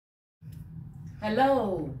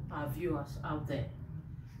Hello, our viewers out there.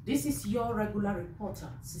 This is your regular reporter,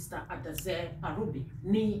 Sister Adaze Arubi,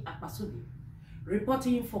 Ni Apasubi,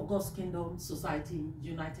 reporting for God's Kingdom Society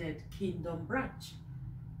United Kingdom branch.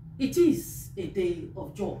 It is a day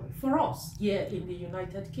of joy for us here in the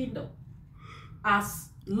United Kingdom, as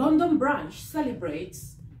London branch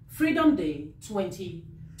celebrates Freedom Day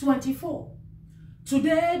 2024.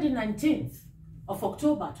 Today, the 19th of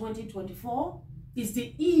October 2024, is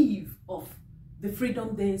the eve of the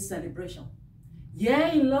Freedom Day celebration. Here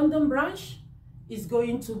in London branch is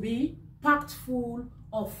going to be packed full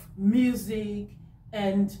of music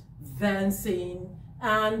and dancing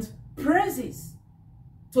and praises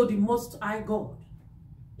to the Most High God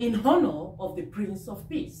in honor of the Prince of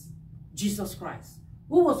Peace, Jesus Christ,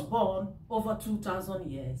 who was born over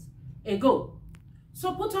 2,000 years ago.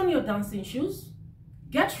 So put on your dancing shoes,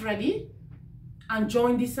 get ready, and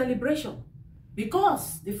join the celebration,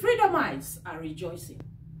 because the Freedomites are rejoicing.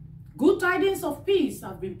 Good tidings of peace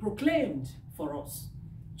have been proclaimed for us.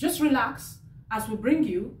 Just relax as we bring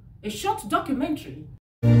you a short documentary.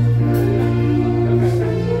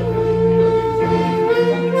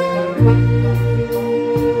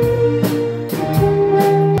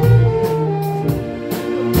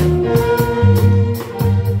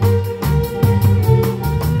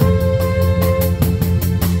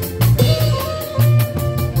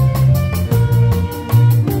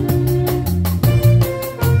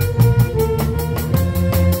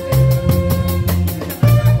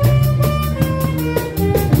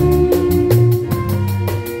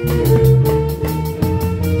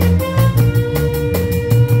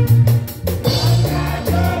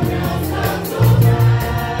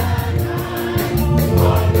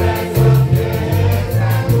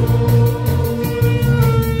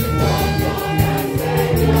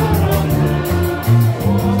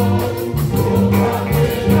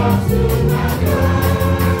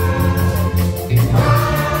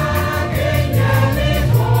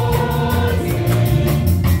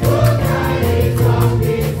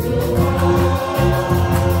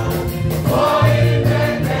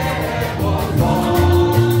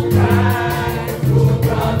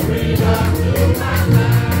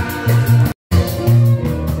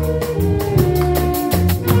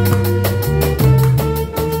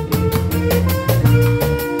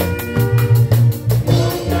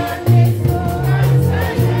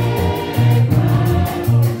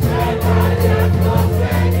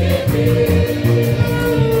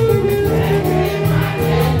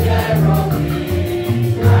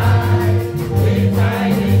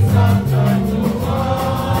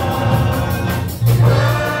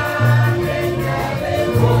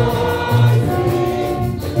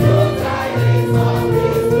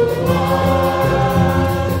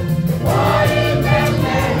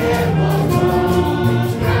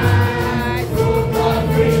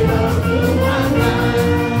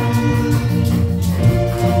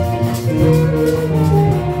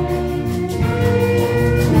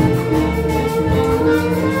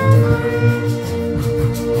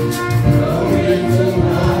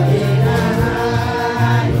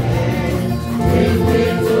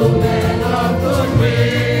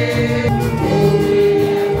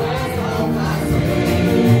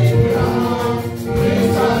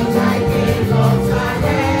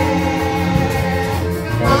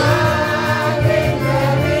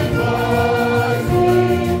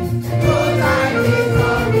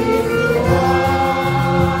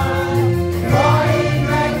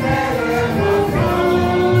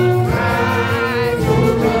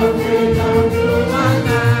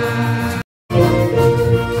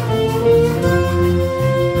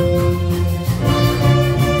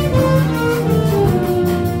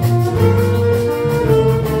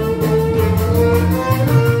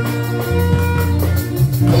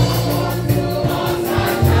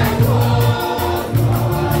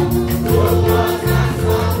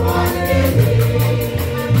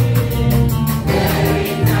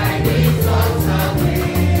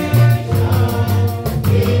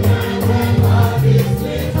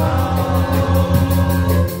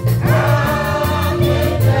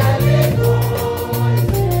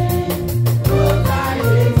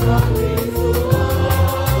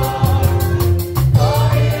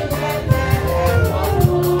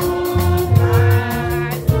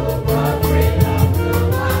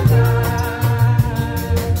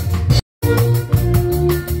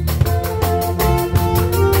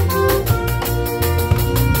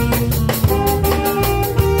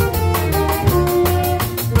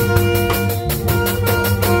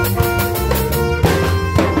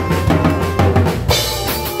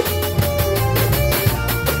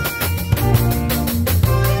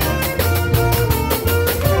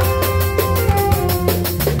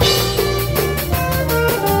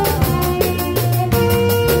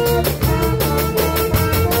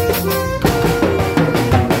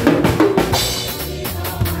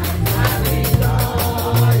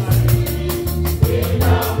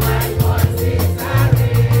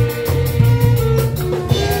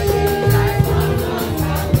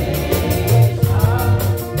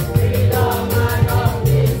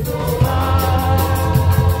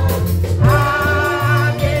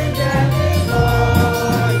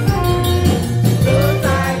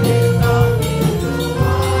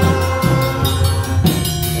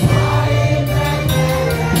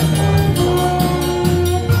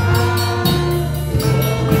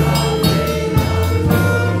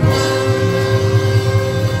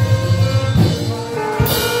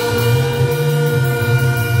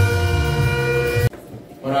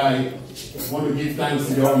 thanks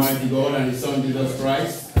to the Almighty God and His Son Jesus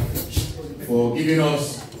Christ for giving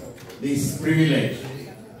us this privilege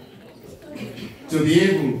to be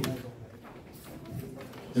able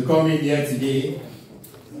to come in here today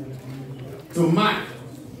to mark,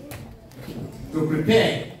 to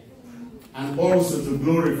prepare, and also to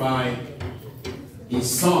glorify His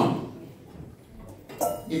Son.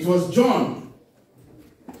 It was John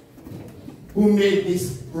who made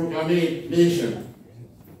this proclamation.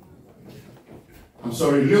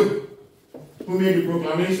 Luke, who made the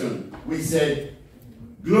proclamation, which said,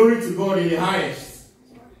 "Glory to God in the highest,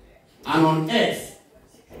 and on earth,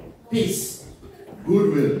 peace,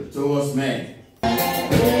 goodwill towards men."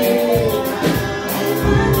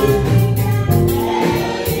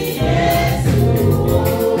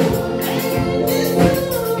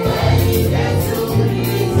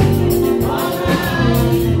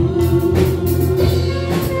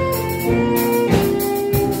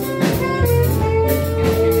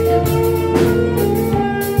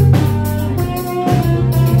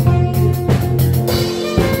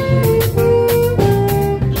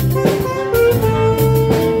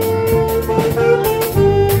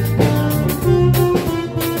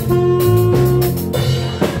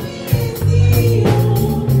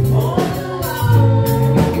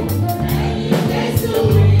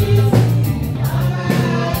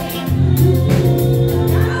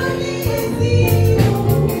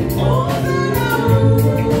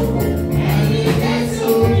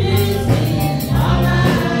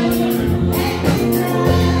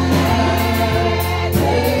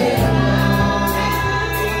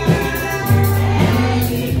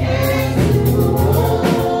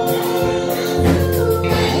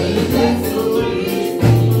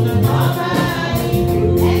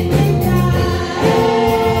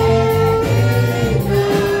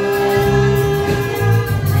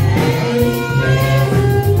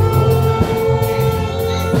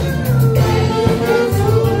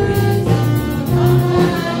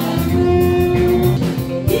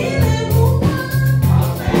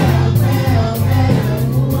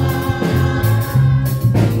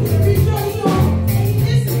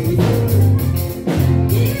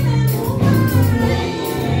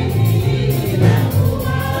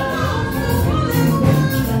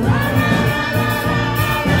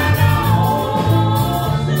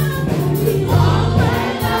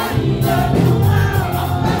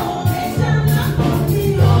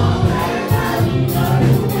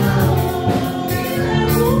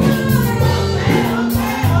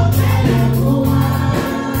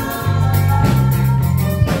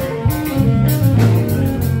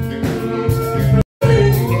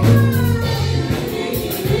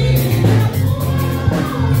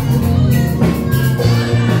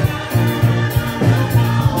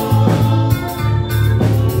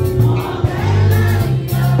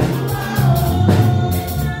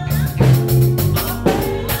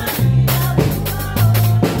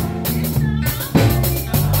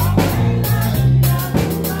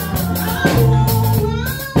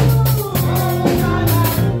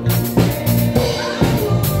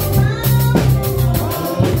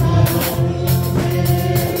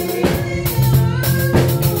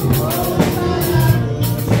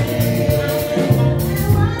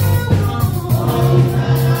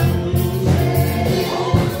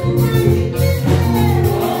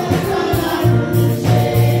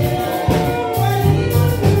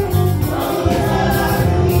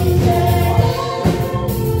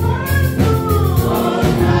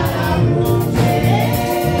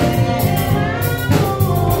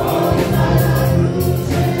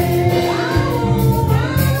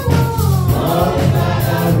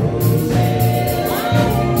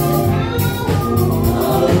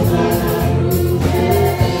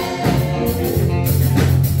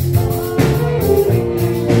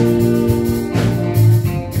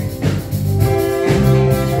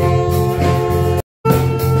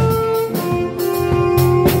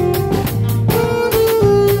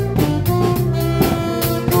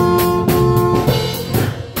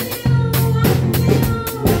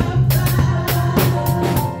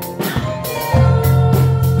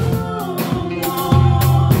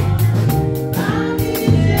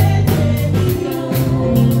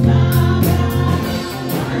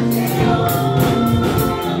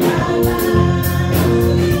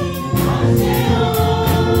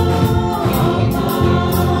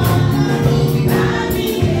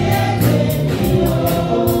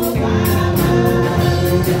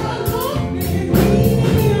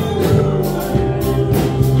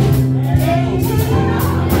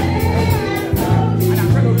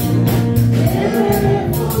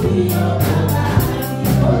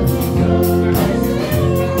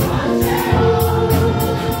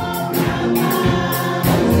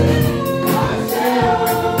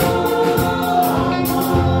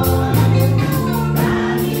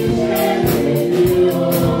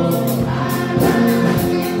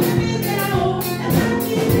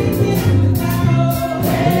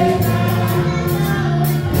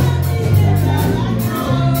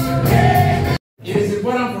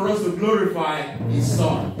 us to glorify his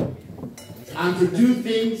Son and to do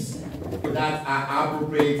things that are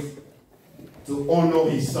appropriate to honor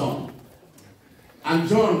his Son. And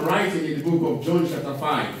John, writing in the book of John chapter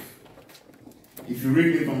 5, if you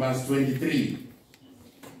read it from verse 23,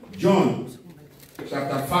 John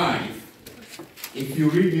chapter 5, if you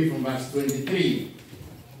read it from verse 23,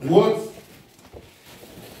 what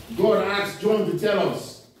God asked John to tell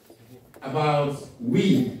us about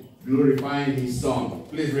we glorifying his Son.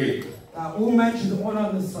 Please read. That all men should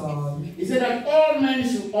honor the Son. He said that all men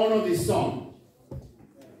should honor the Son.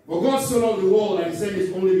 For God so loved the world that he sent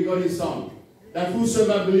his only begotten Son, that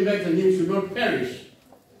whosoever believeth in him should not perish,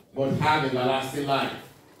 but have everlasting life.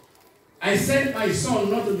 I sent my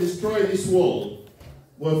Son not to destroy this world,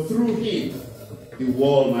 but through him the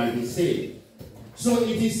world might be saved. So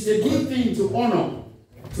it is a good thing to honor,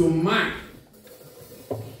 to mark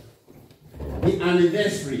the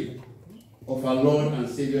anniversary of our Lord and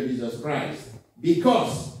Savior Jesus Christ,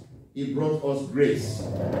 because he brought us grace,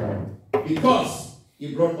 because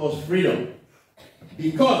he brought us freedom,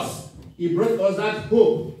 because he brought us that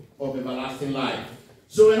hope of everlasting life.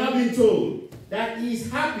 So we're not being told that he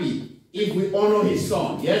is happy if we honor his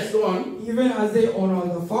Son. Yes, go on. Even as they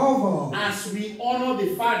honor the Father. As we honor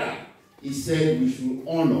the Father, he said we should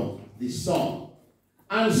honor the Son.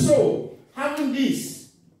 And so, having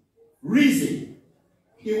this reason,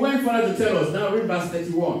 he went further to tell us. Now read verse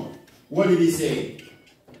 31. What did he say?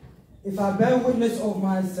 If I bear witness of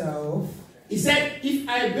myself. He said, if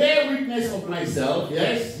I bear witness of myself,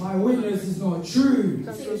 yes? My witness is not true.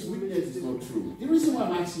 Because witness is not true. The reason why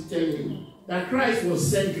I'm actually telling you that Christ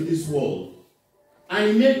was sent to this world,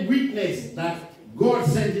 and he made witness that God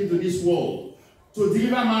sent him to this world to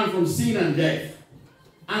deliver man from sin and death.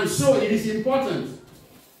 And so it is important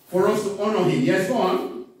for us to honor him. Yes, go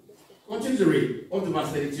on. Continue to read. Up to verse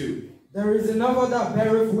 32. There is another that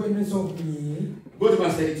beareth witness of me. Go to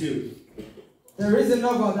verse 32. There is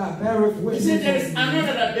another that beareth witness. He said there is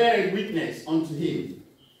another that beareth witness unto him.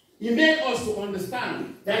 He made us to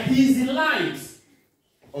understand that he is the light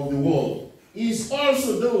of the world. He is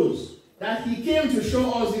also those that he came to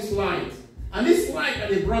show us this light. And this light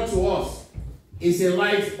that he brought to us is a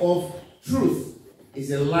light of truth.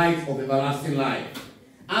 Is a light of everlasting life.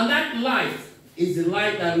 And that light is the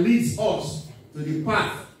light that leads us to the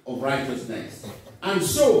path of righteousness. And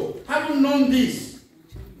so, having known this,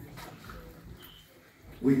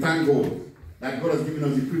 we thank God that God has given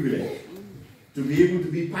us the privilege to be able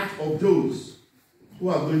to be part of those who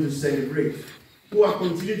are going to celebrate, who are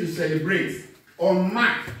continuing to celebrate or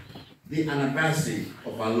mark the anniversary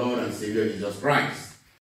of our Lord and Savior Jesus Christ.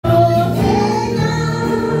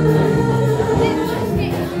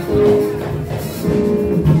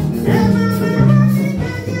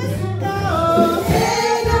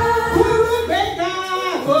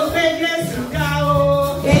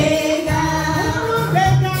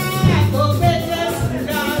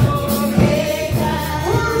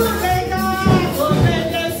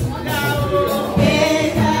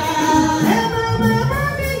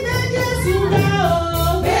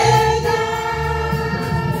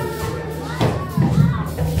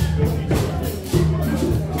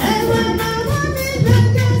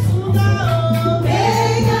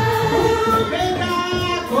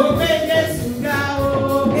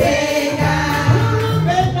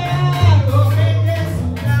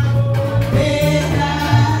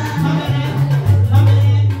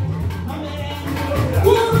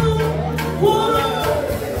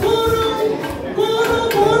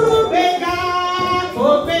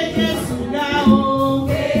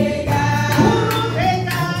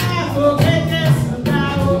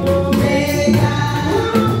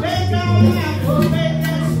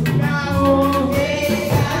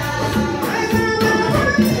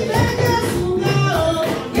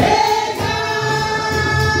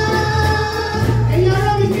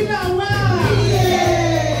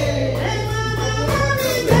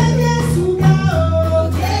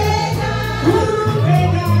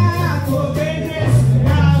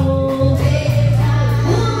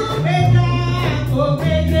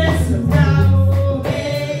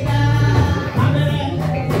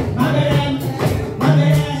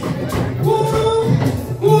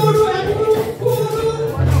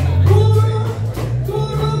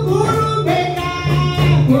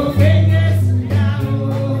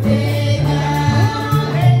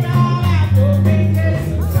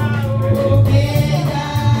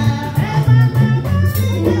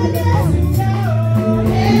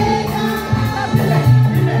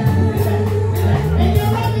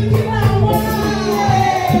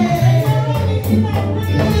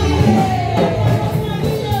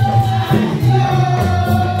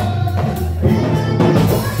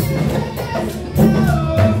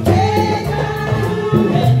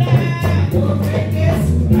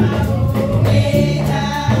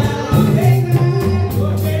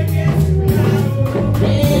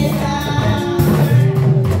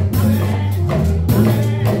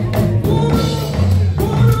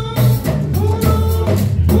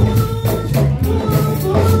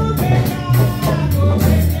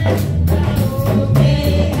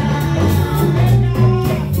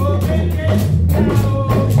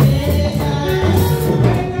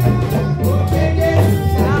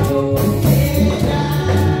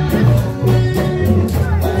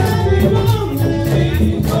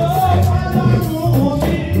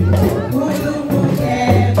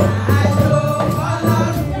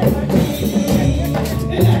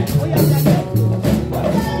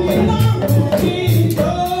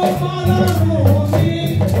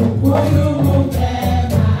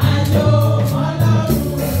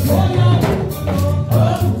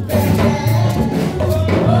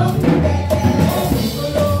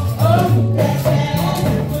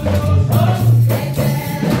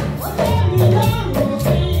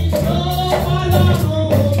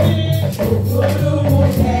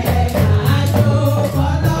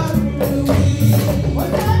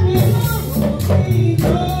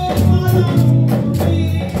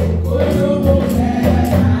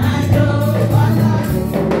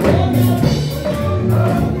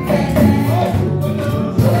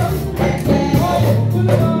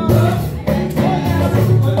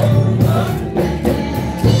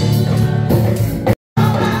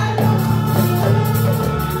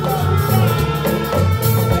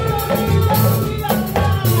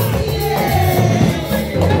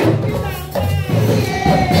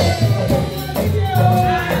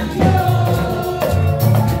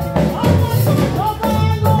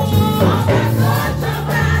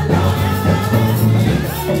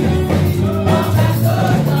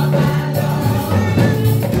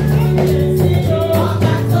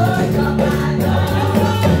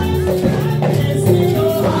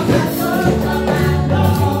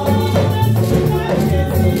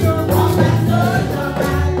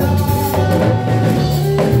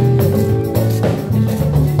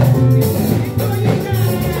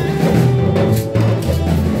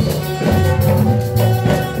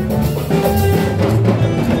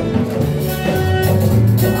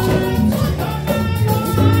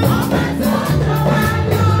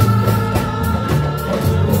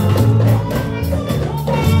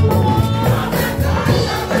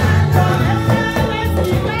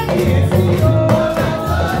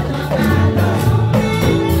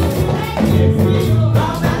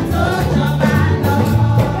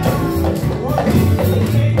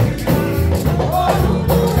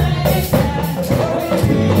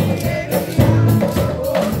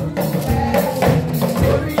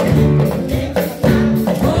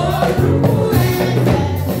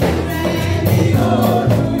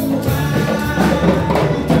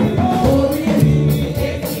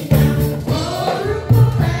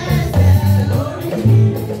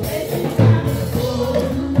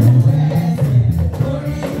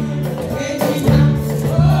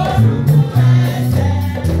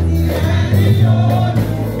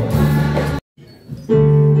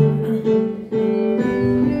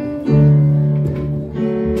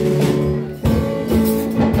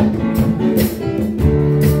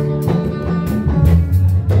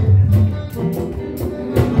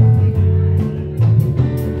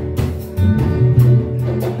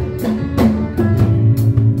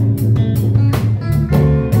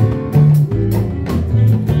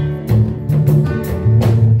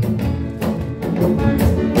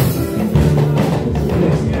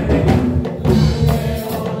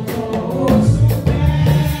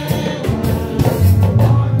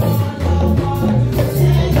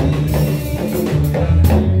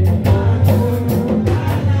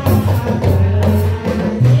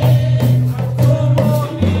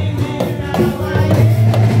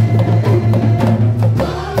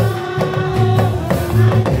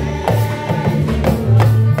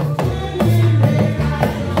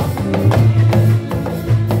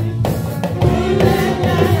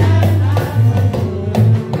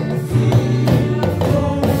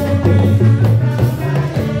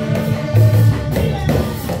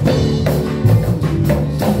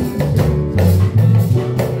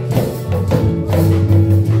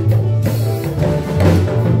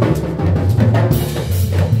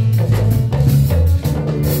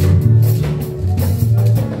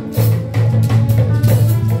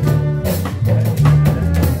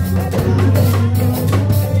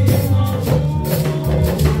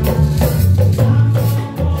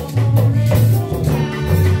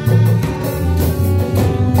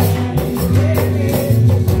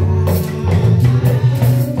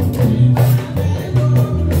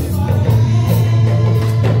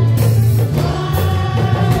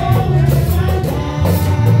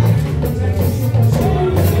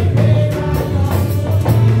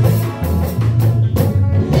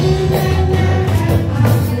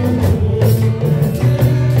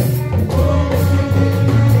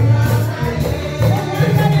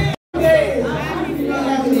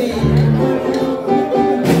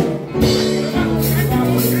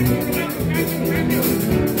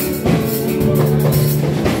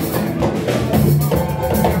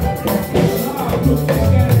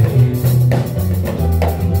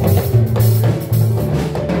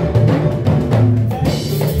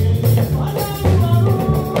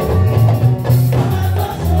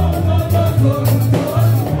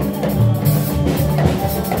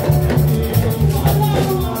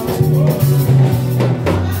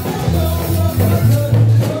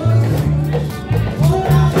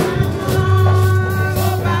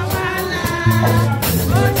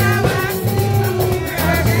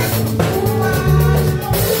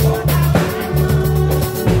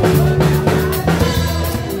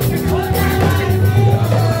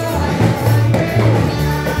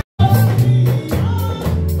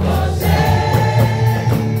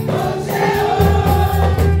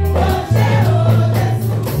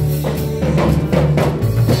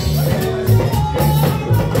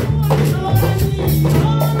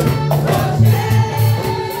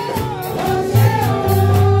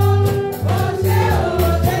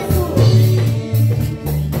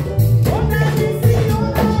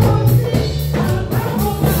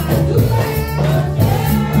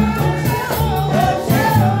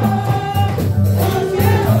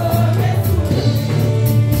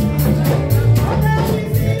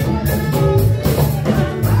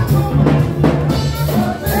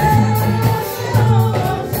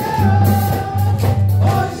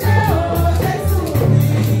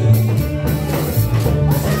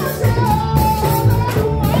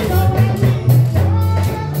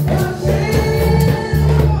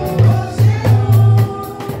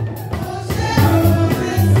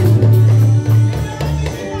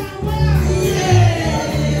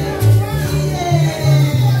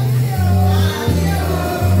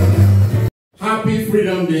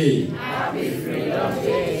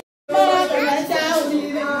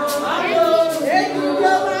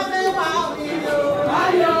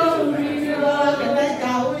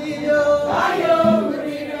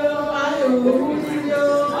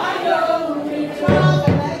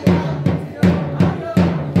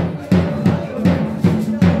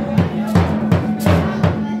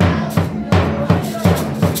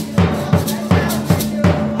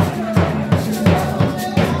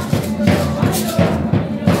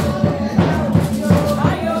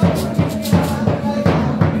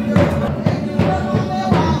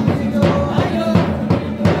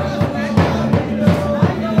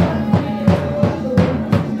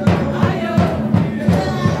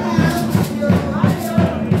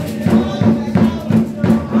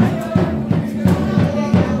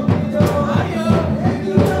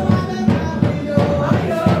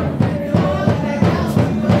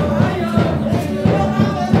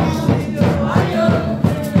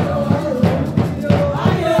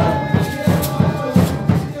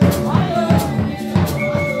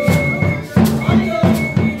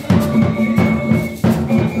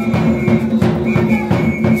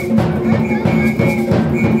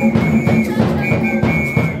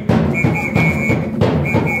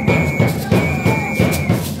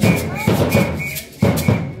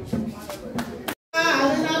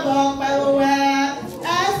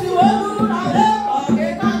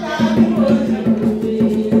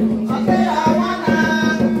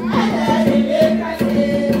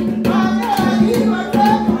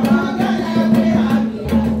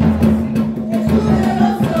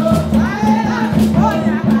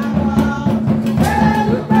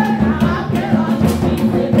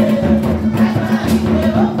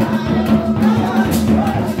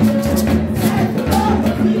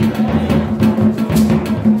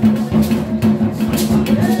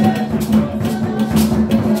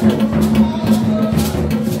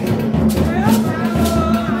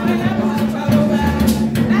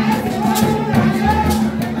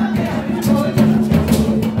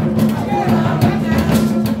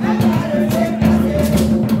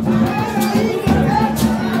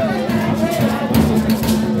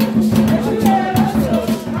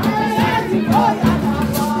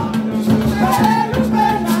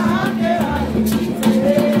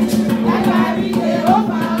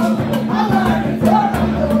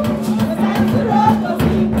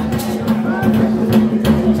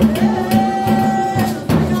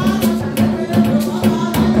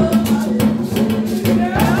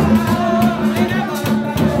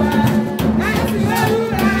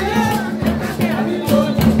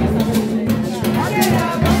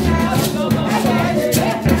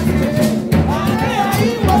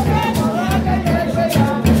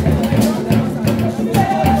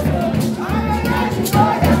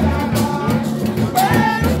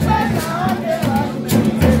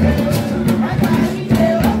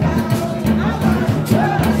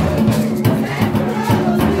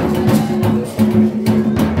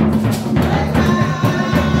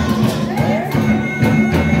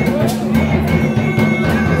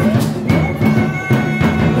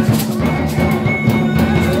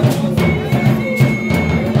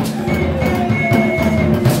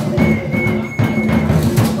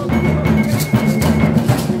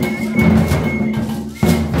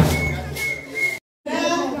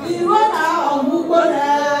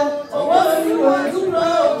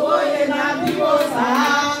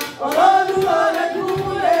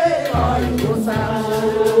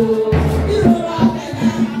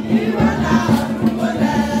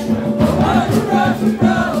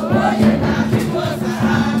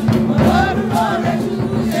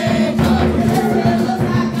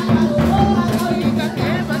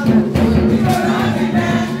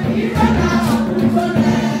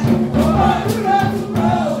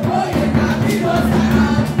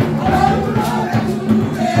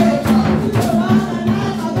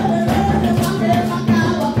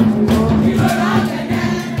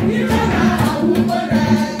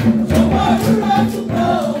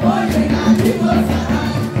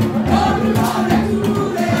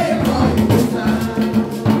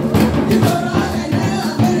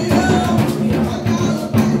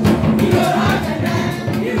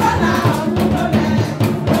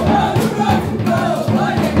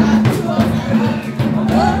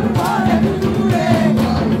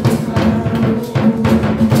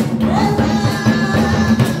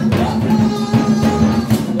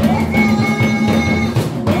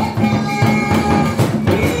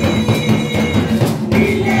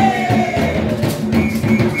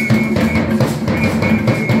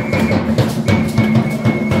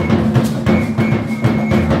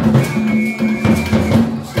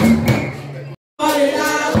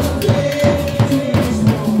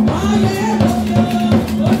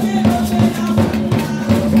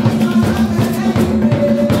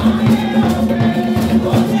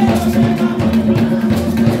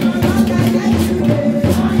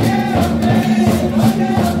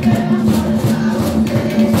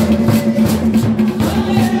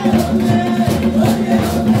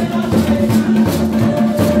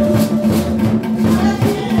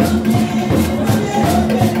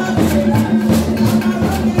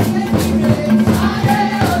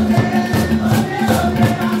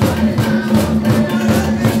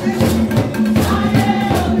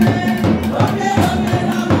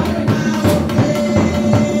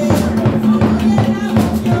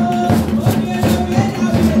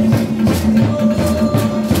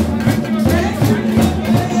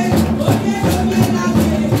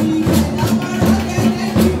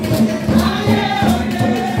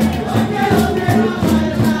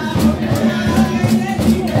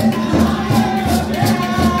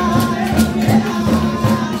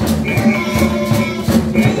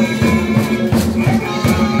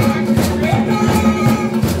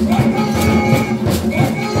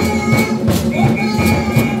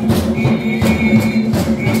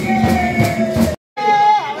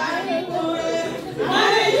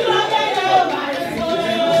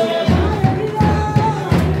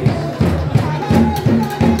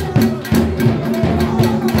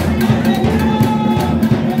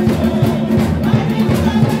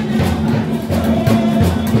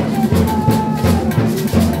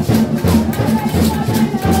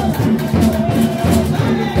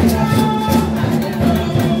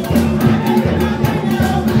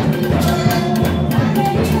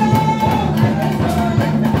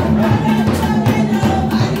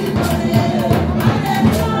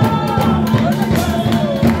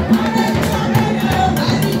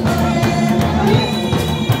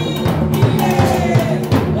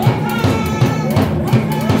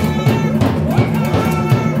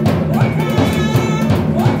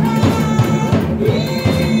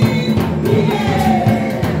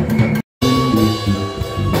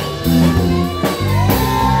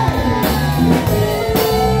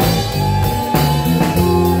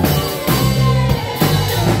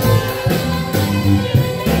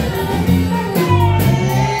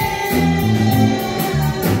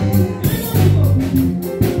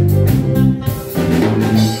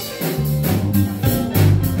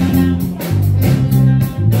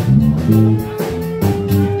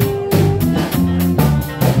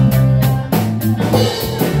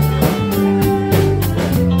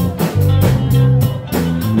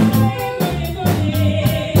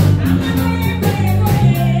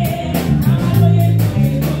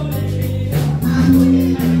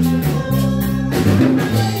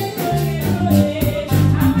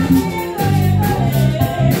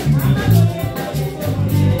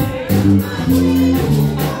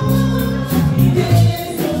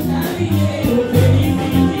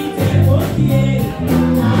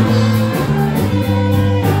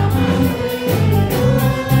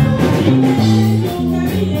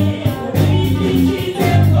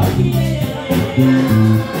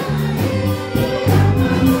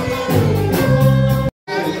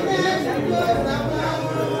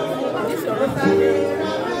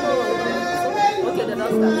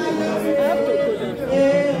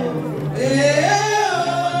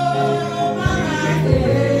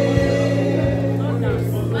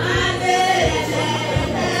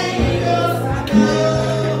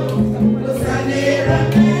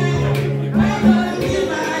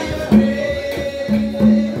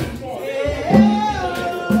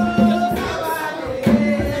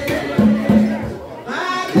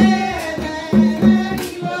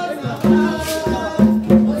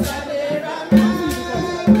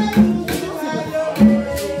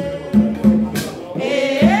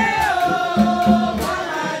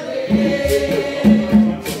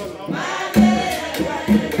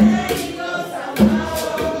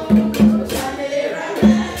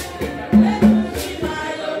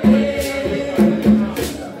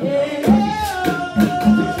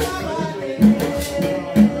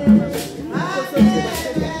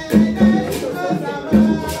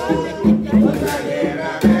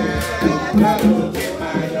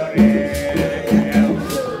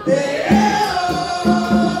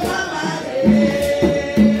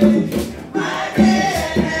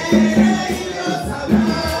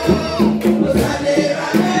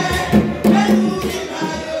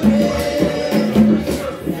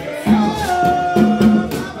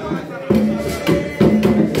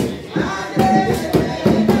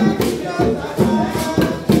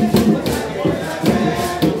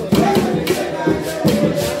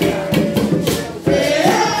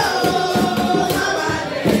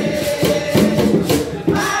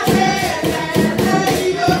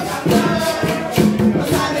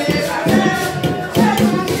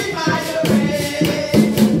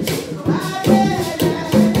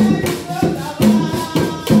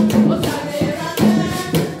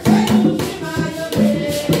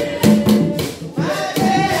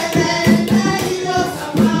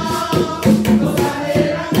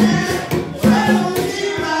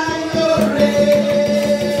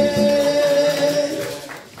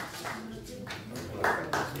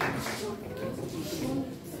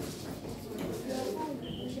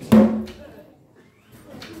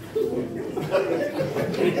 Thank you.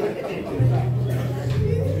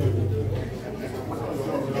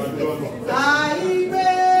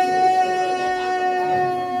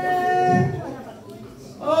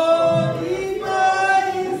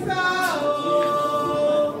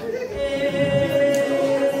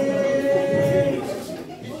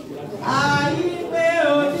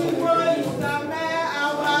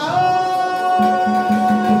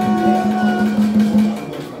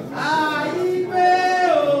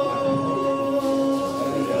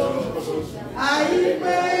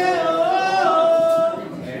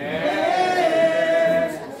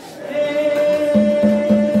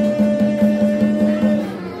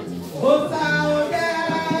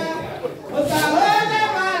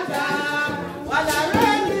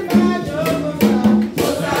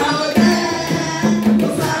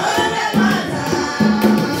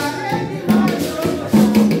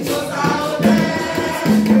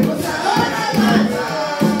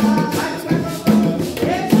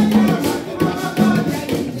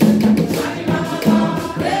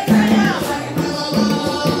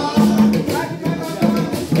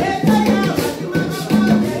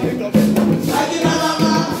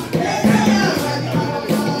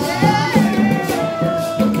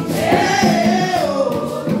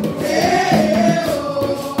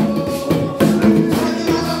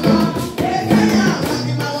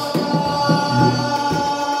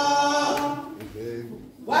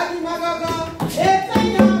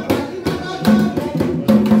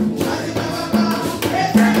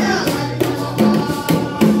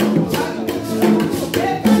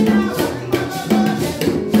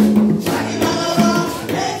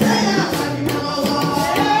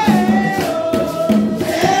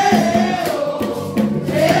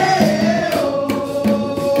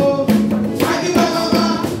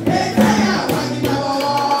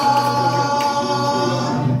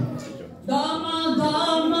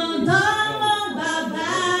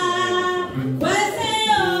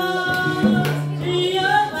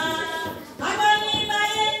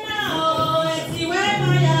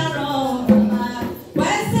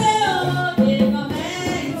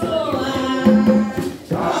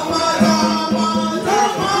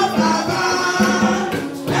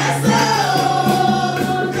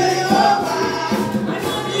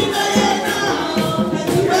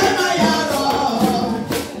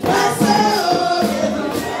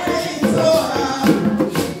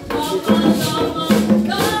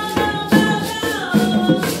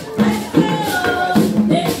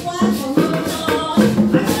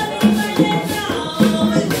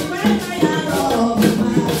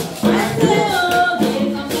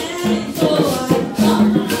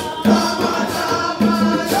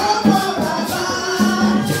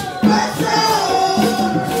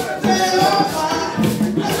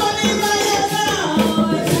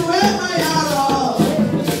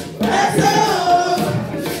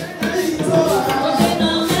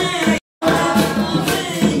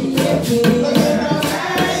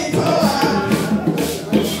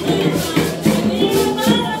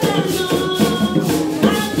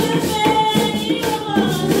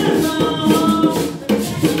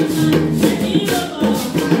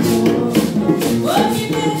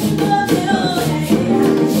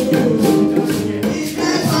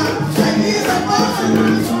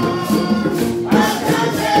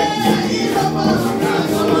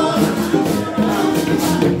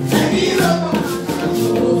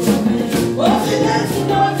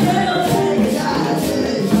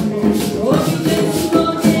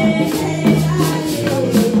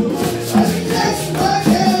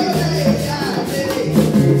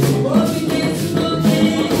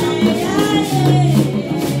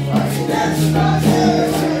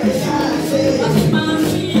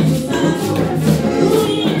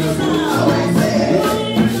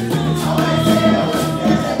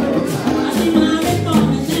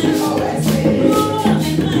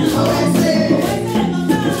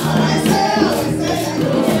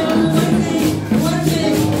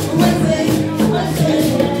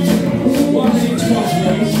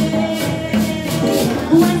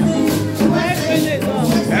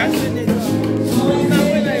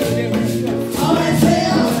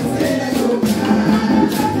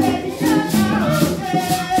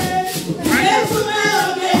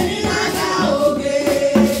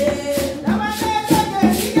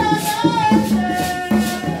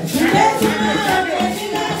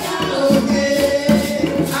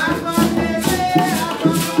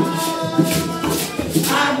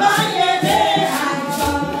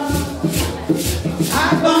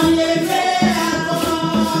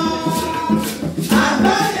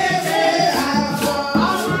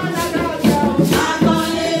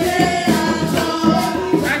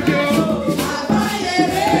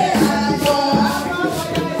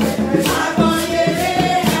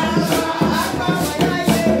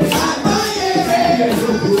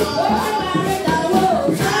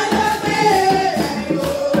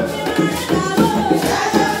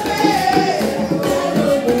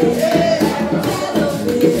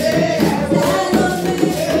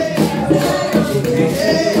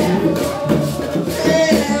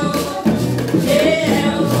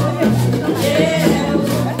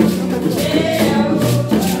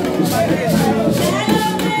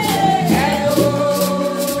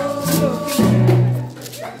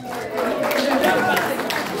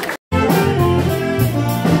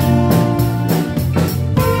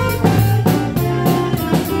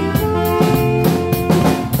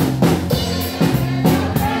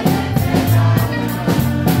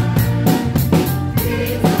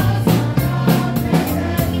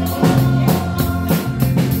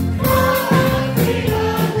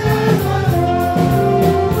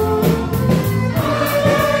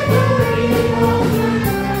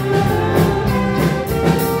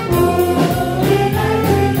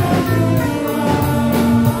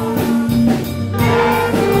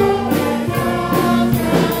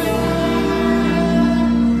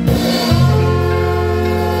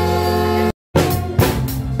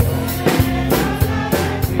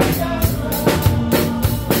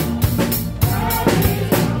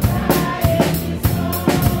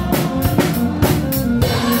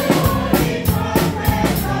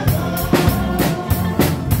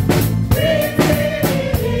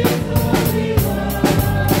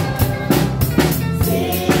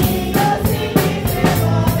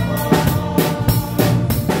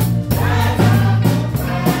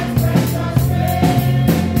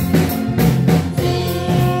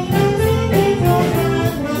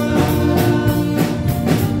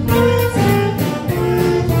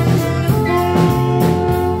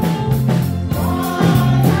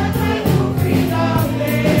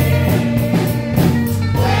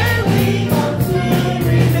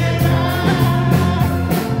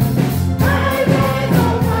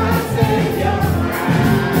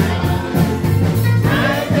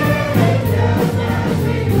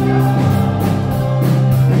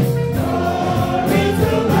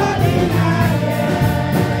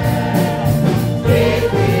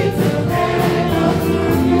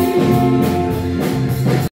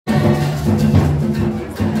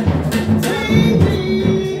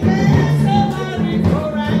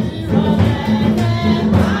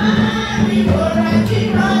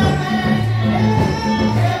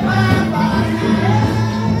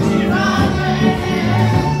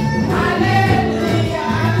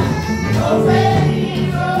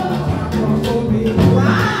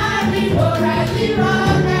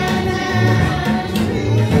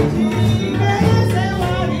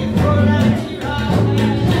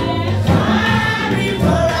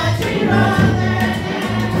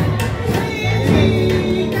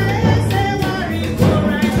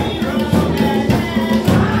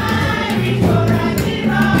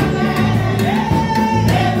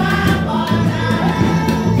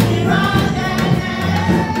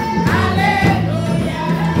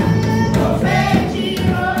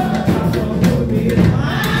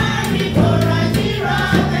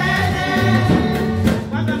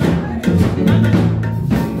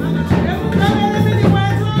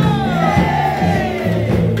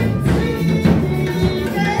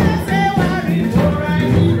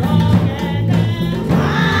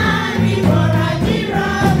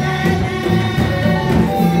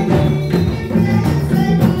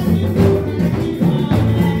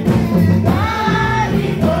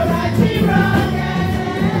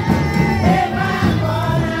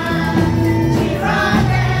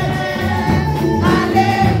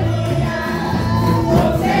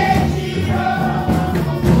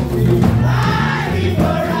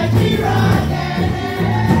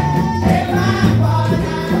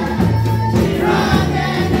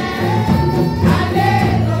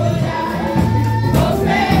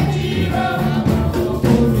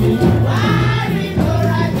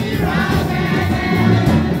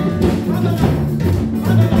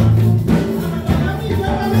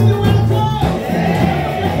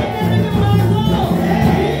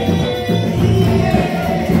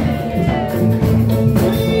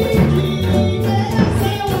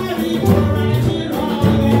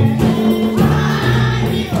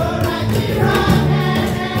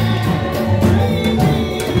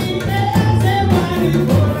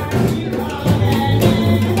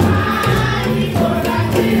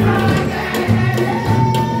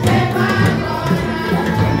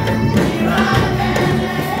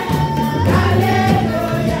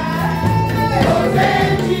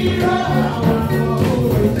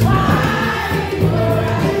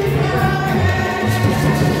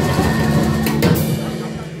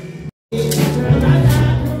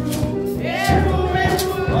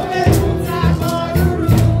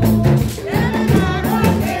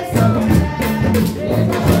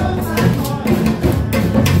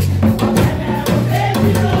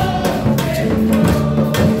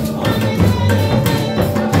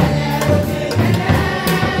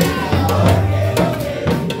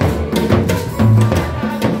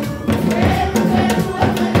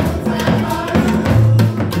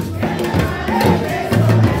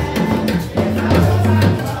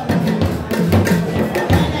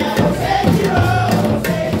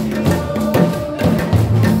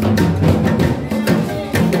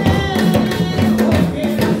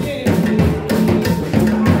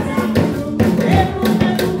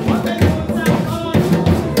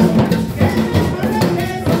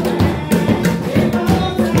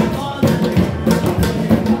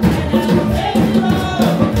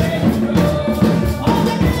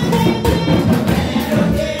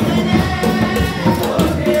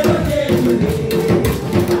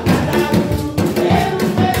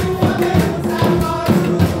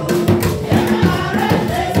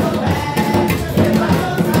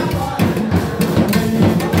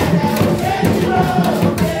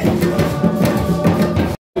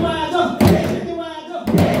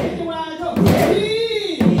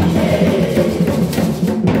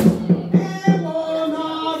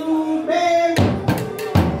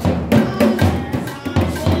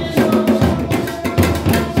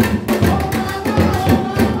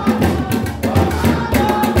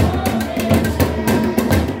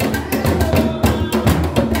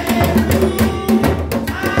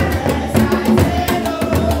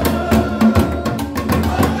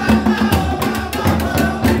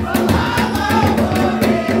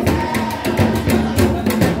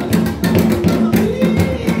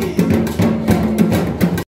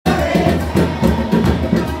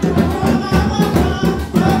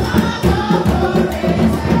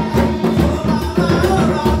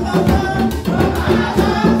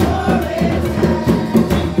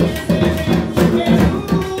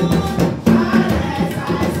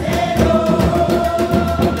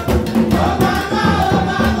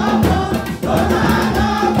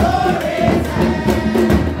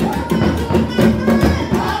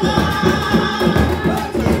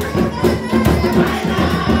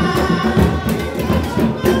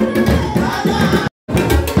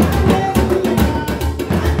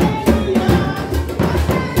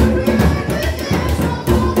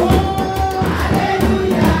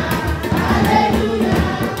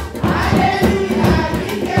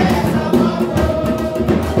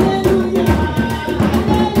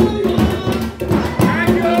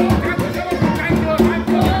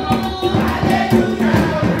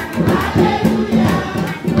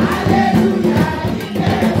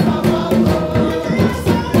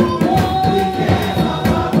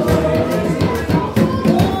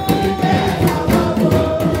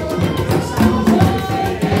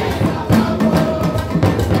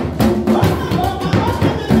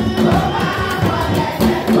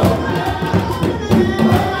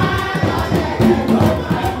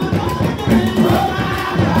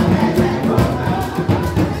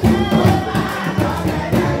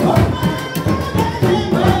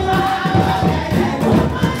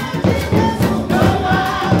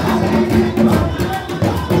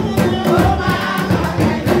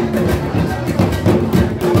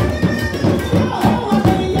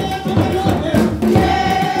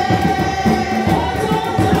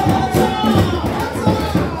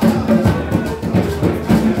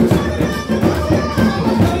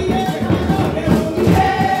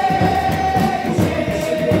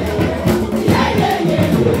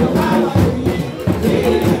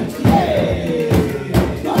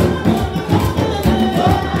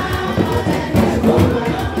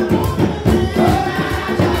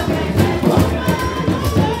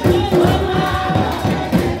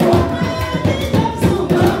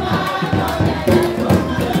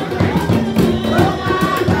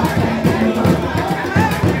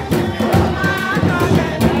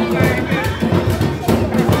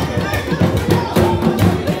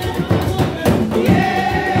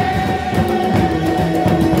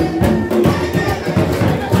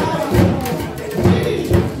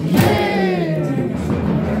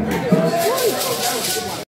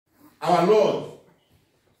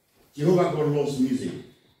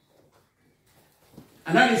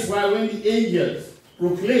 when the angels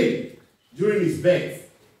proclaimed during his birth,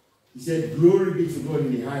 he said, "Glory be to God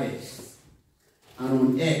in the highest, and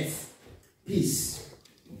on earth, peace,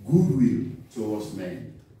 goodwill towards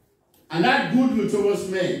men." And that goodwill towards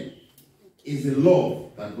men is the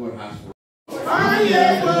love that God has for us.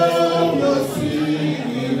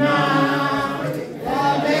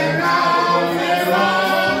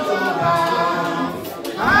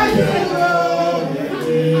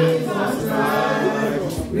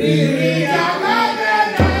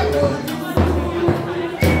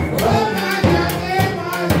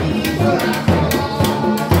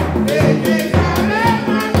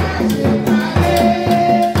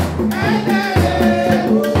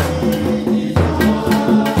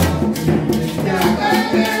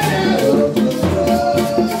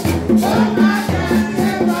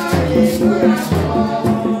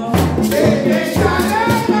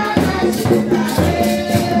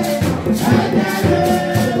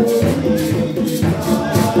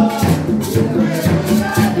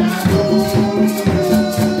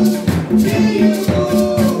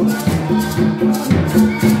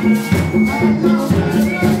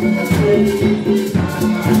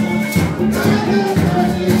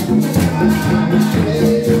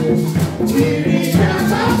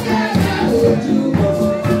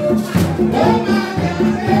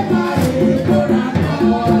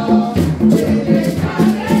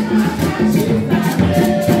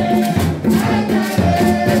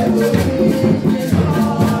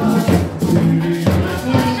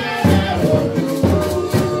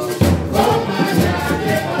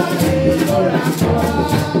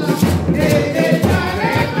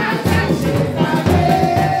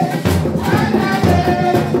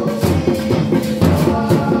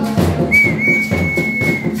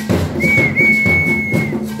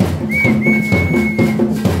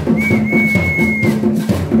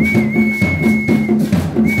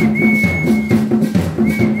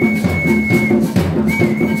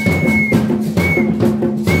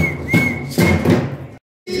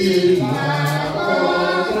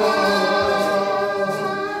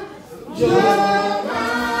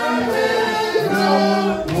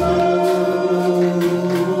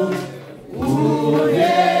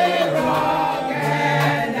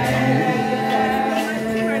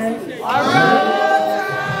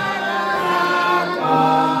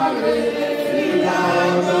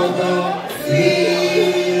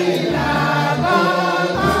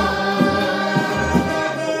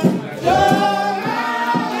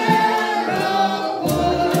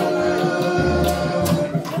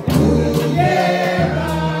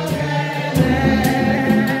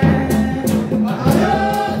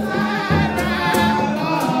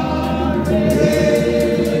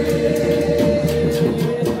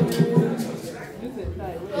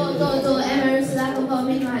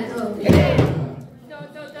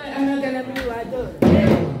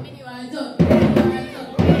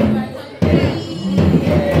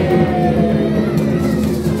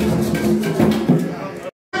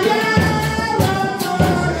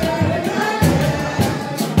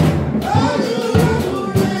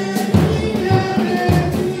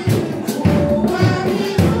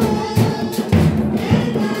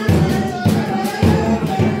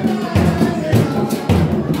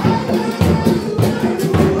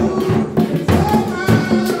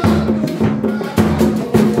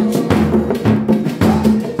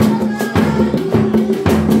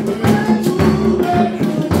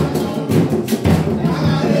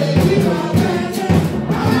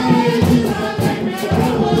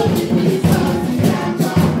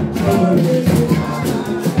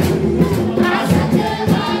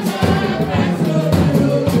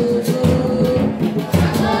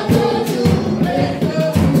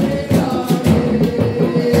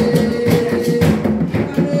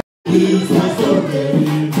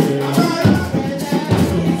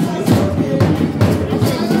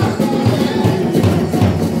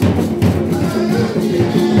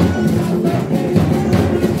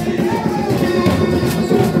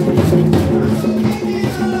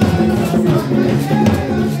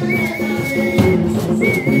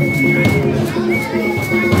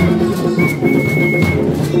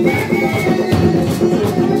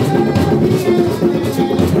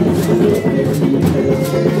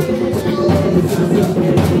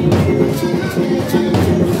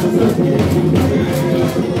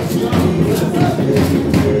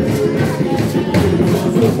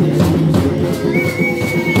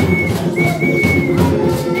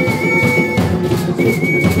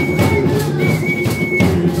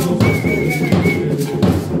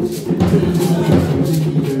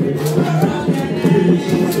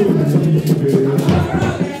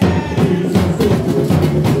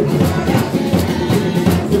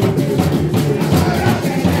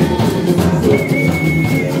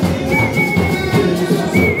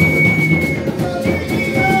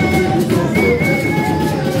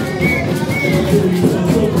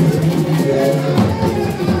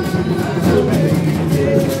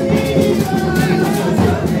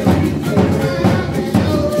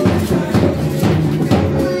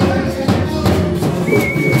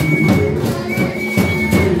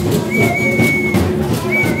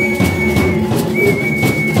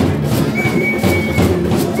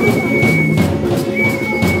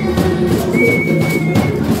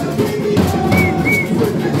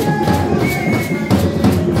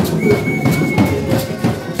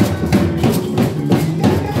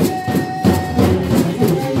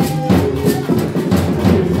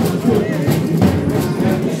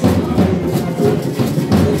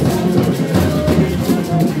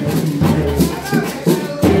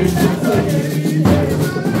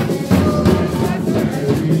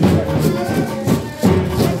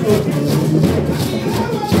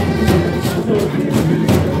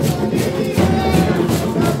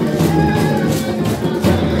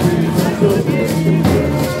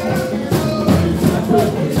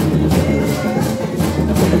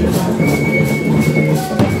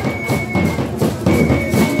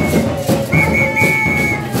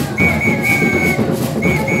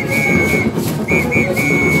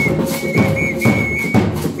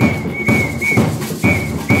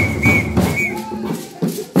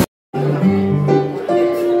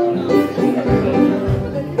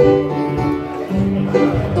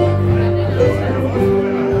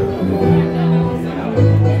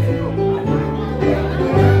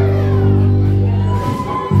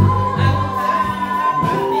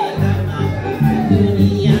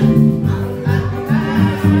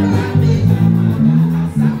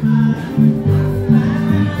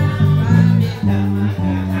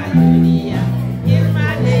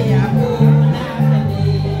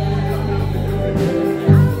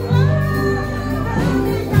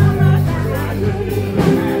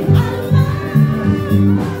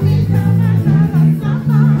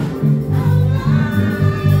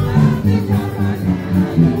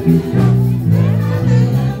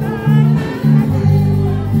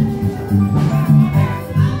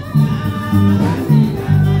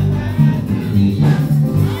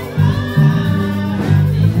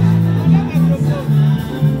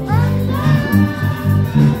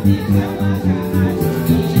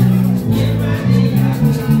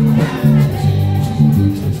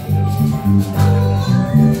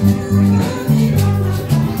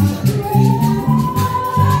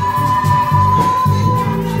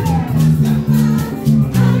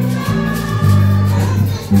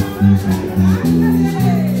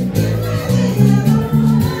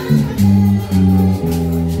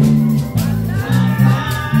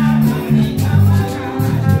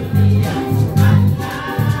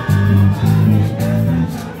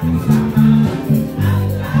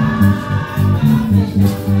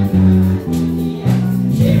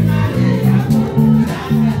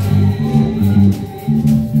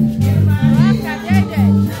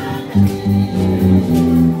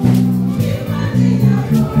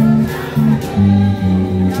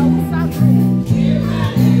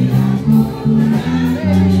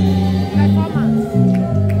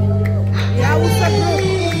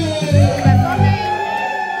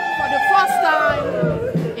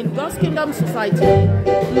 Society,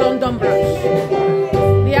 London branch,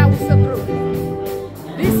 the Hausa Group.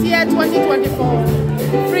 This year,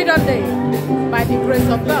 2024, Freedom Day, by the grace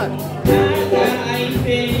of God.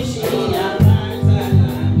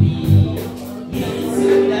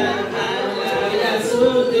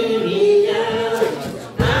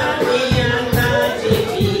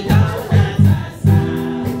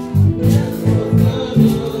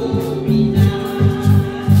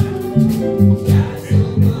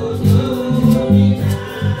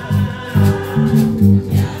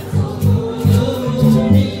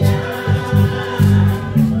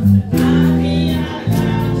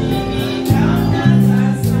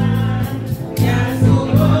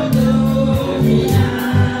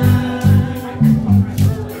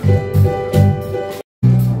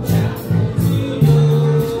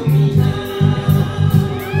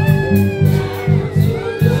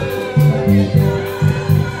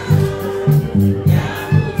 Yeah.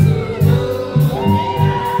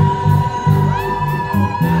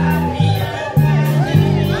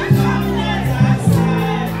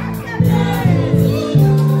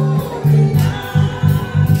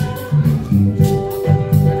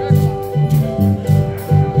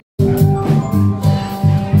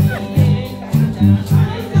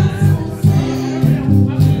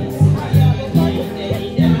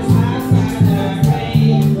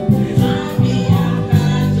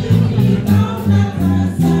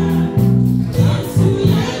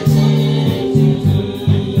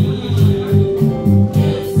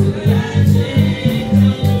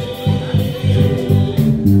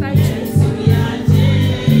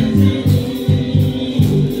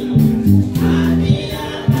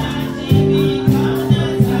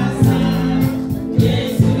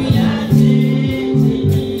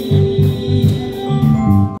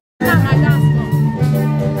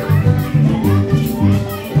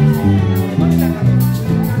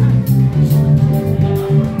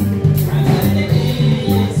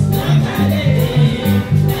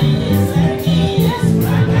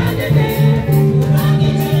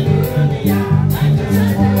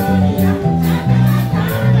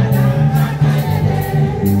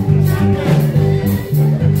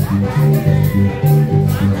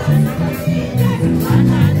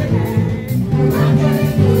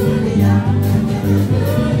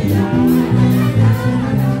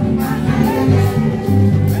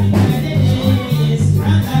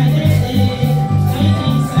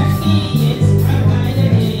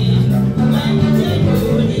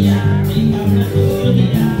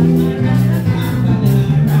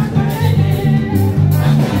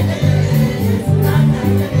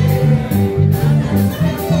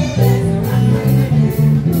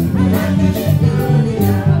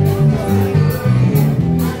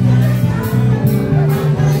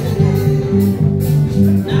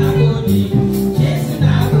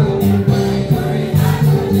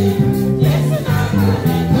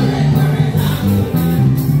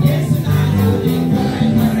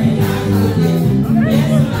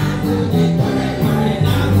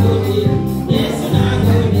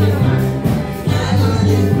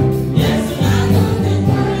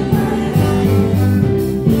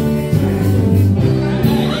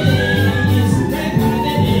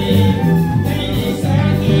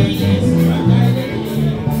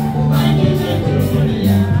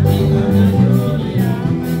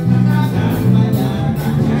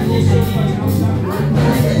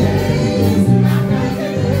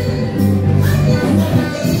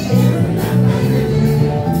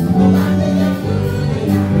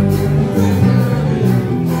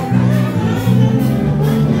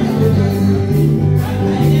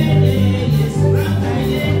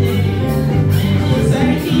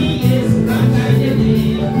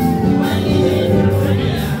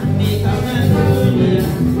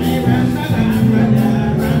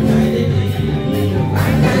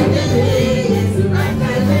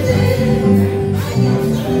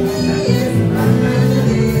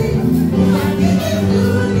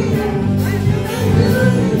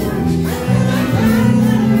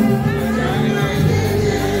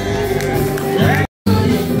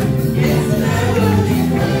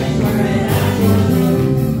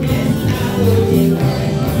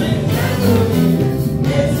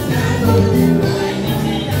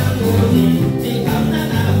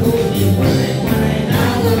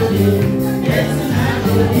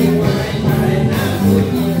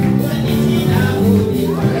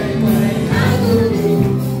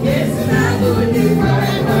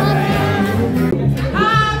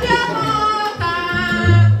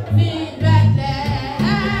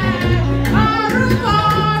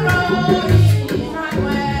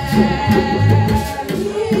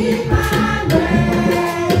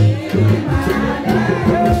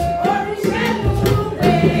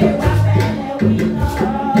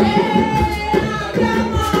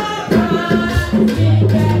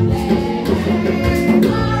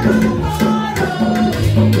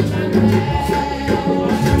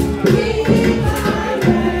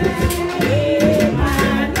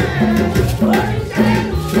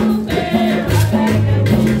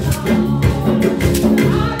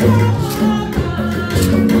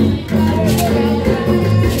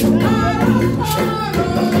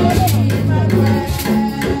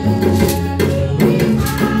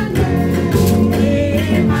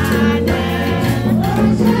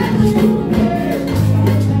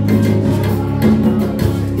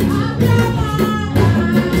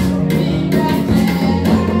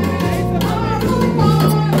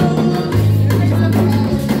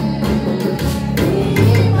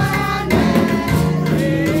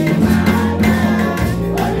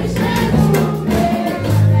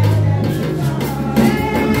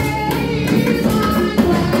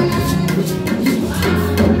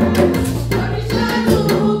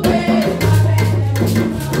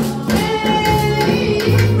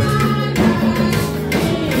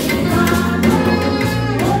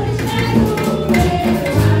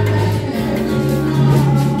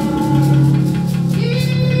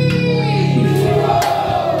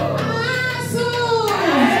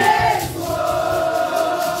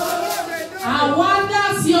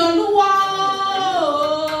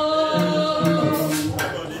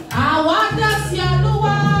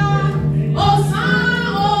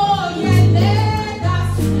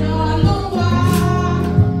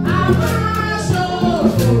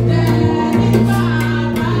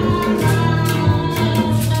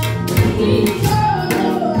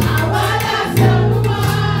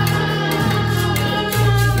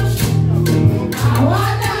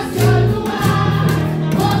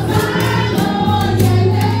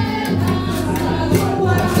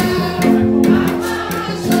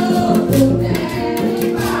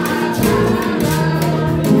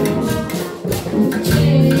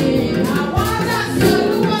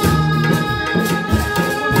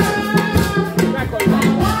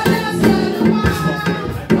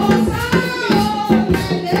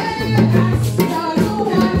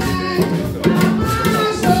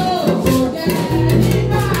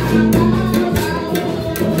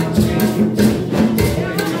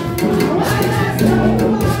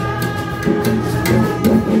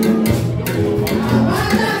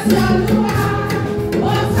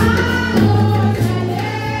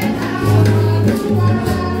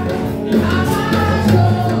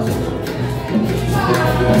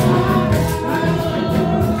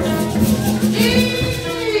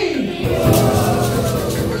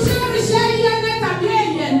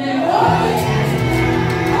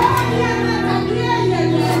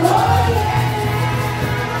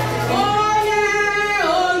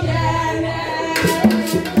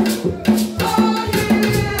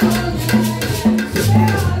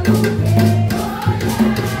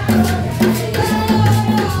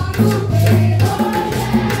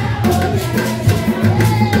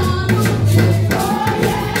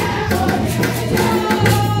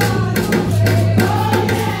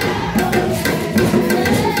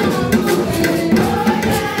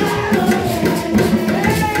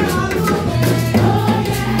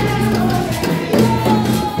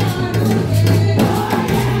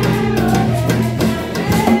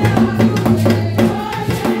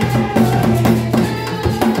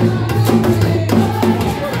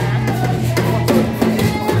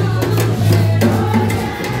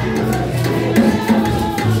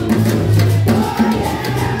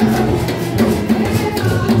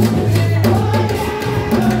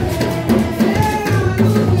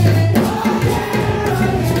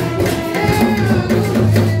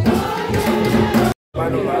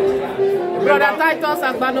 Titus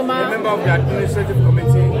Agbanoma. A member of the administrative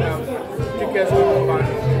committee, GKS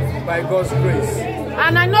UK, by God's grace.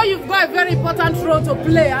 And I know you've got a very important role to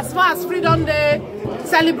play as far as Freedom Day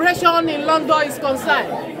celebration in London is concerned.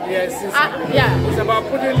 Yes, it's about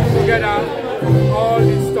putting together all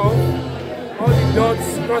the stuff, all the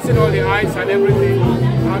dots, crossing all the I's and everything,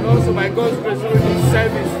 and also by God's grace during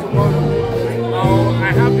service tomorrow.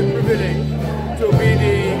 I have the privilege to be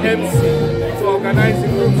the MC to organize the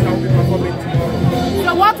groups that will be performing tomorrow.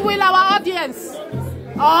 So what will our audience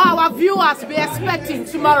or our viewers be expecting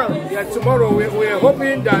tomorrow? Yeah, tomorrow we're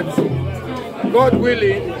hoping that, God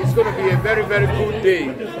willing, it's going to be a very, very good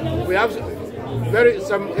day. We have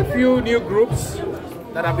a few new groups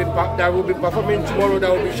that will be performing tomorrow,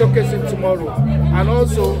 that will be showcasing tomorrow, and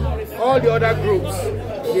also all the other groups.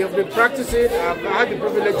 They have been practicing. I've had the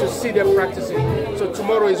privilege to see them practicing. So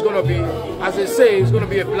tomorrow is going to be, as they say, it's going to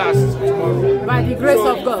be a blast tomorrow. By the grace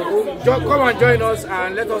of God. Come and join us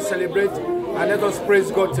and let us celebrate and let us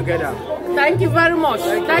praise God together. Thank you very much.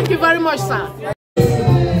 Thank you very much, sir.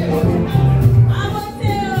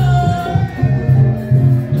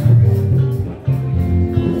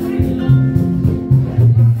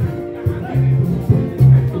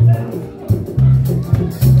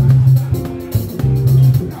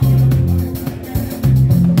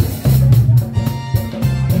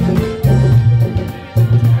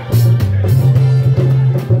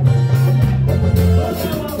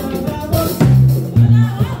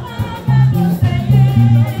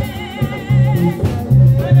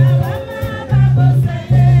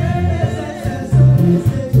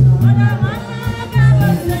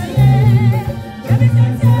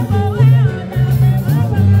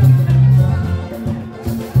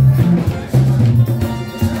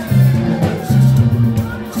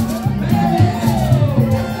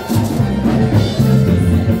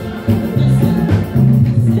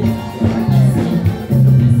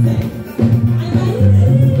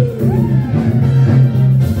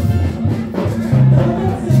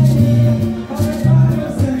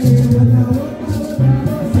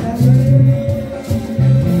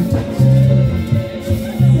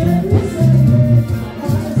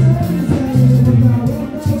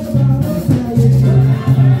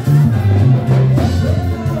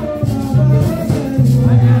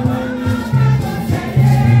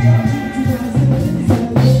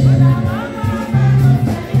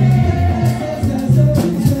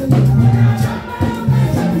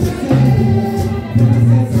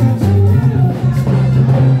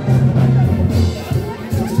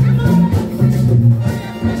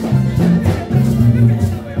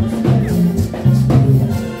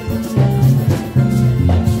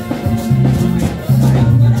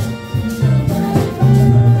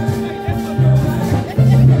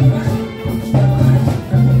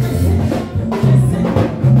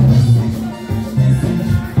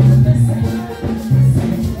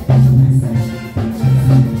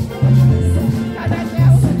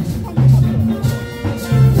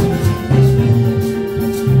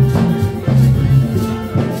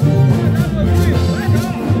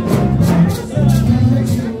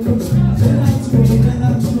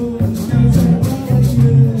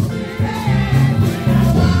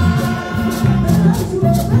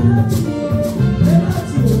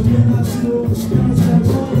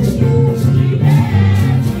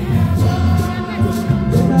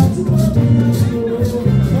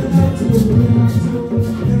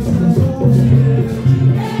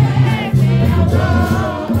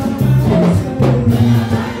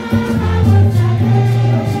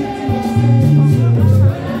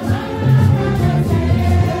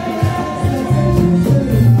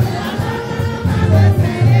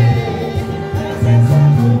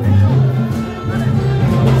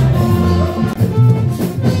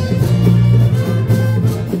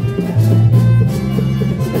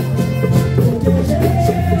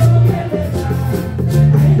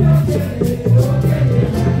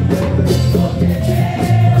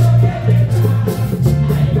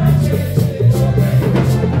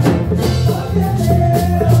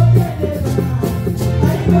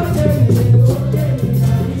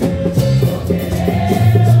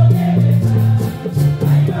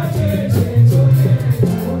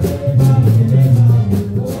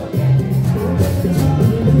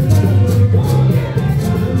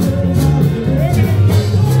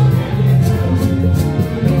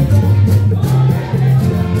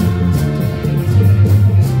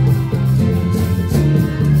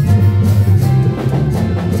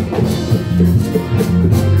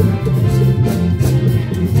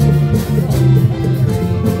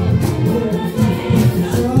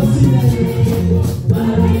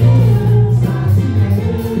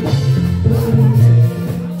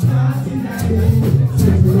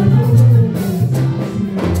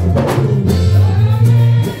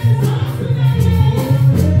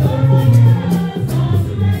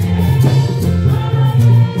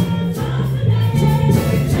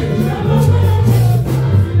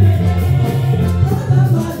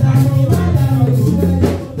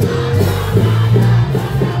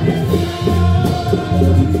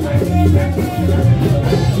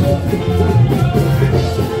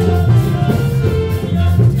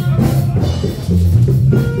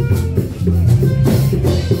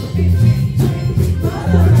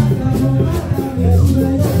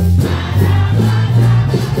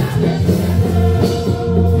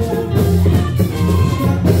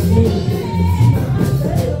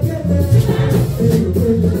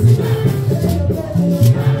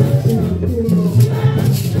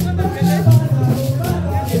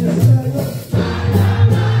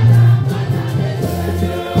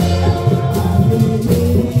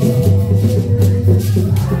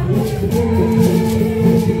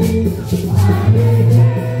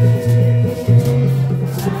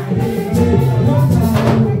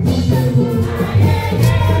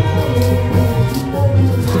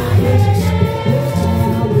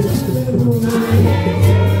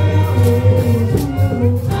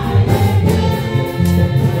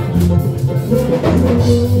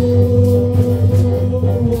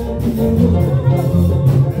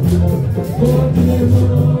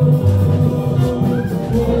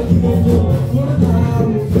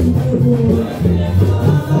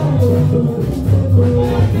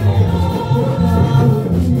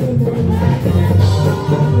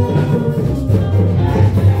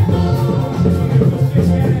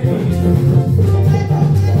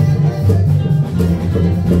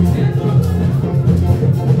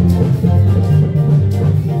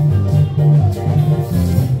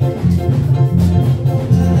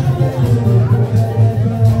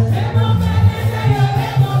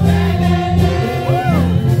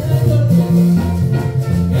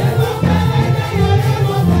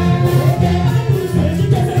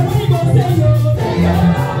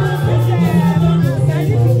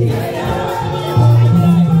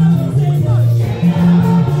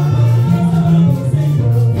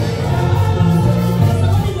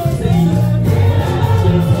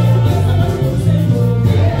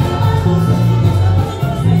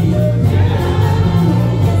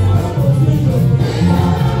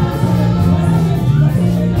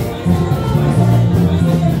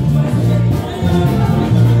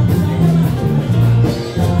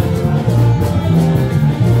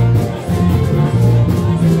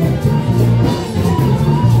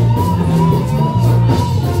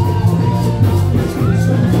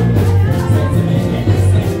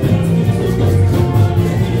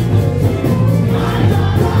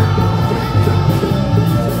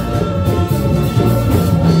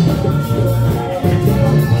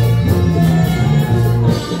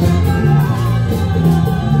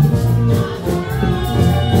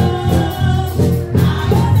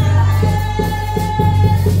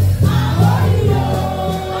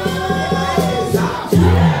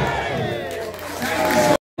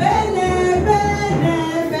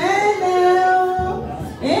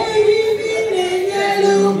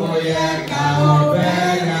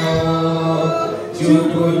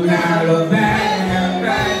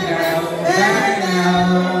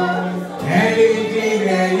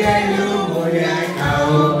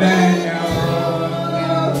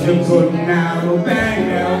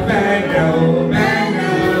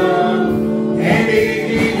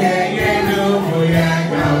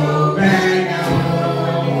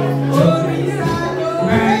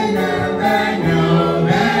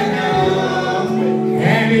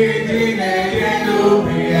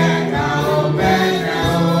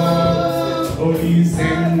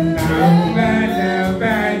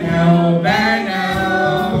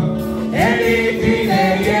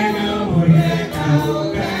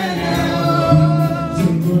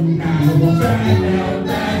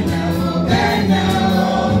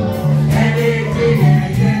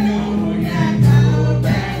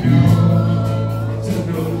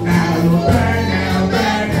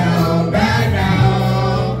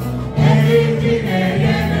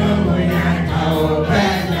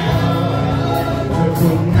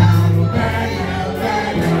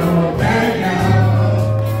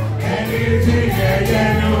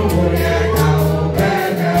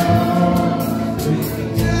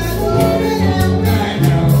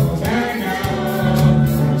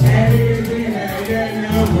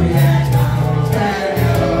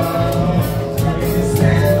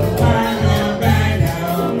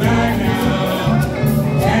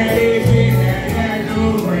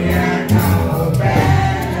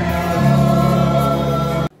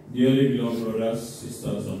 Dearly beloved brothers,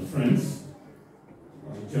 sisters, and friends,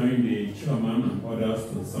 I join the chairman and others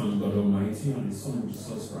to thank God Almighty and His Son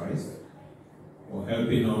Jesus Christ for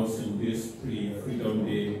helping us in these pre-Freedom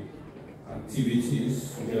Day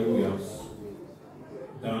activities where we have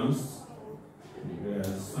danced, we have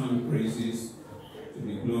sung praises to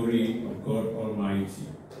the glory of God Almighty.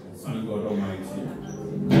 Thank God Almighty.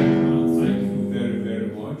 And thank you very, very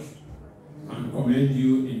much. And commend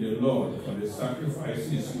you in the Lord for the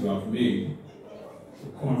sacrifices you have made to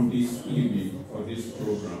come this evening for this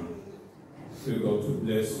program. Pray God to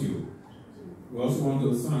bless you. We also want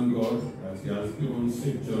to thank God that He has given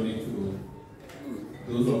safe journey to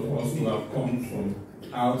those of us who have come from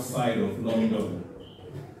outside of London,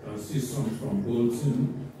 and see some from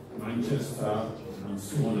Bolton, Manchester, and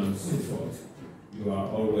so on and so forth. You are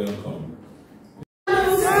all welcome.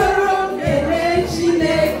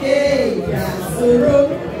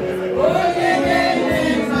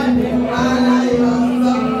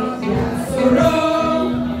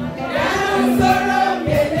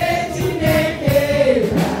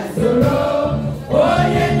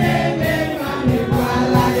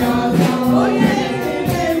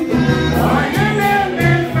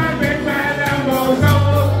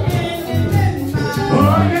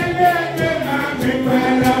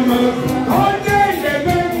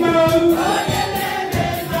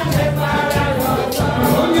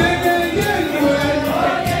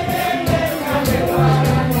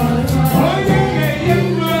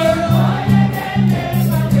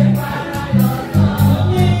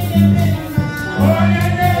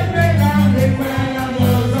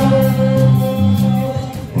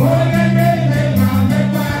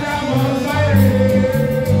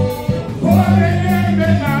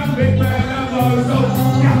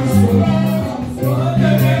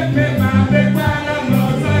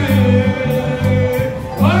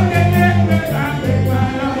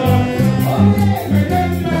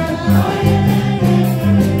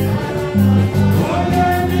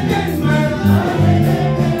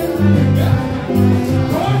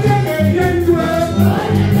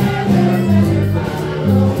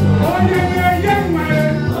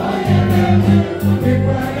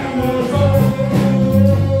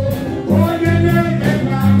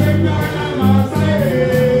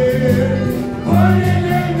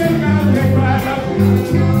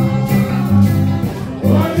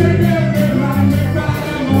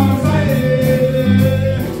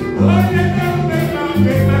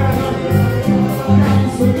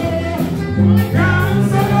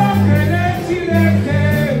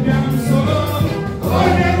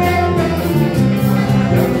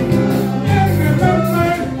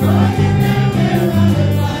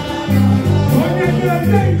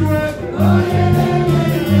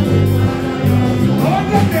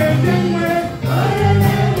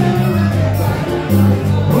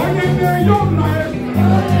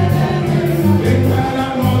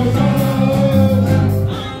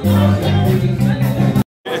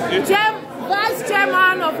 Vice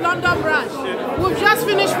Chairman of London Branch, we've just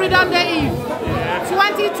finished Freedom Day Eve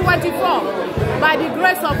 2024 by the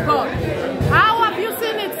grace of God. How have you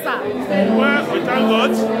seen it, sir? Well, we thank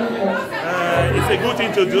God. It's a good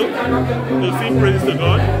thing to do, to sing praise to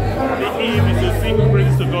God. The Eve is to sing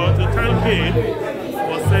praise to God, to thank Him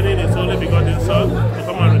for only begotten Son to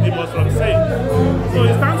come and redeem us from sin. So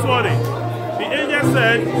it's thankworthy. The angel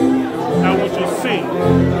said that we should sing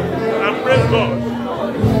and praise God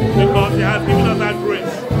because He has given us that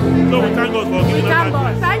grace. So we thank God for giving us that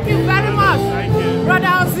grace. Thank you very much. Thank you. Brother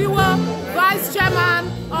Oziwo, Vice Chairman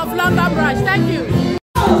of London Branch. Thank you.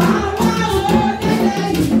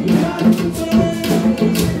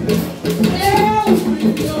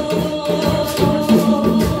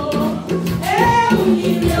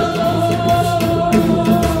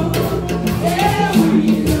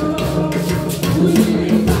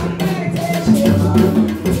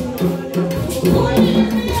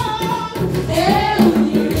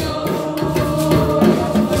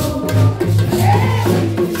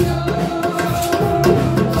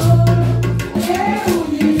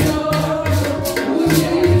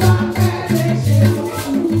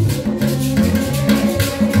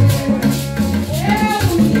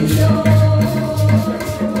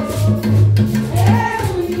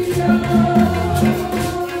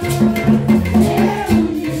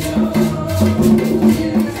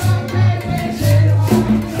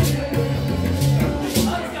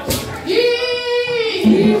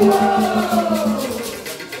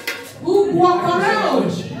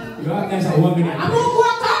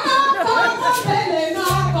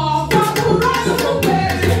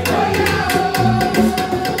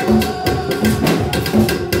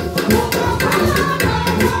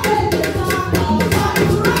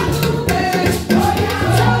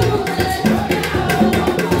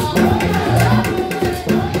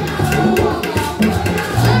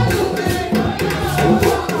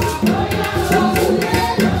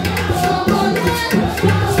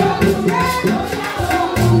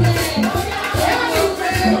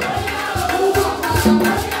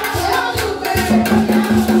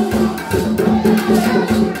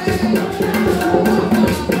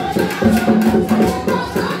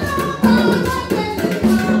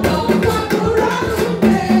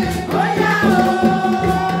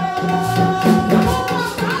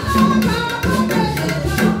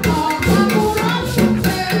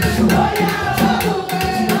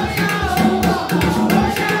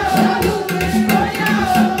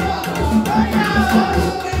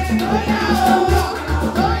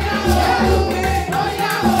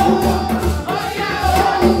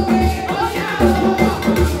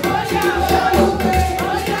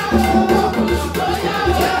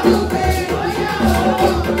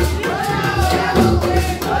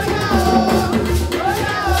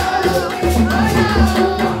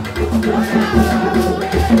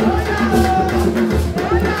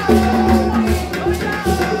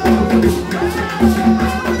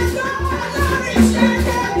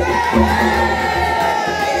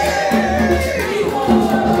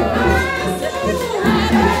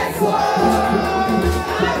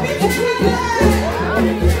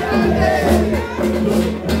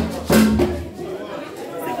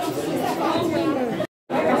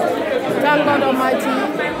 Thank God Almighty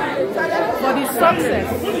for the success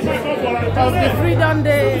of the Freedom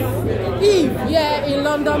Day Eve here in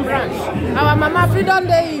London Branch. Our Mama Freedom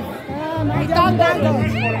Day Eve. We thank God. Thank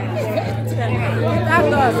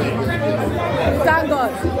God. Thank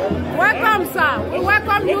God. Welcome, sir. We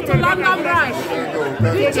welcome you to London Branch.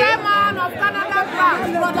 The chairman of Canada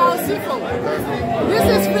Branch, Brother Oziwo. This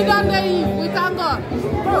is Freedom Day Eve. We thank God.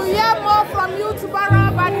 We'll hear more from you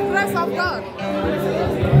tomorrow by the grace of God.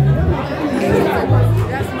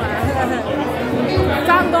 Yes, ma'am.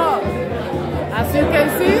 Thank God. As you can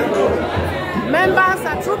see, members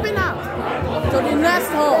are trooping out to the next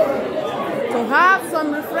hall to have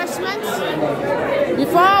some refreshments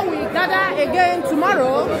before we gather again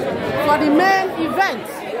tomorrow for the main event,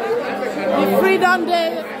 the Freedom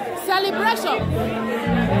Day celebration.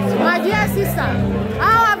 My dear sister,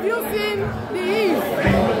 how have you seen the Eve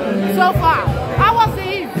so far? How was the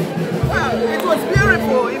Eve? Well, it was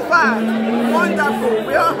beautiful, in fact, wonderful.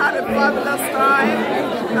 We all had a fabulous time,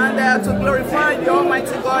 and to glorify the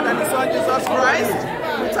Almighty God and His Son Jesus Christ.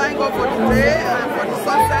 We thank God for the day and for the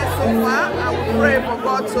success so far, and we pray for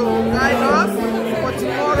God to guide us for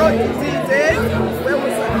tomorrow, the D-Day, where we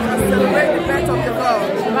celebrate the birth of the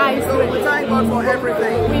Lord. Right. So we thank God for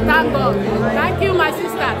everything. We thank God. Thank you, my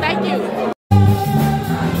sister. Thank you.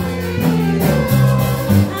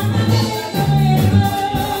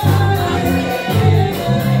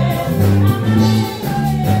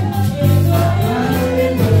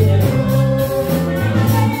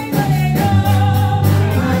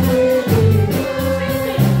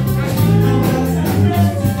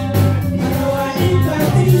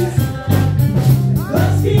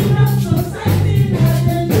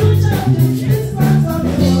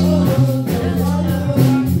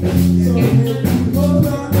 Thank you.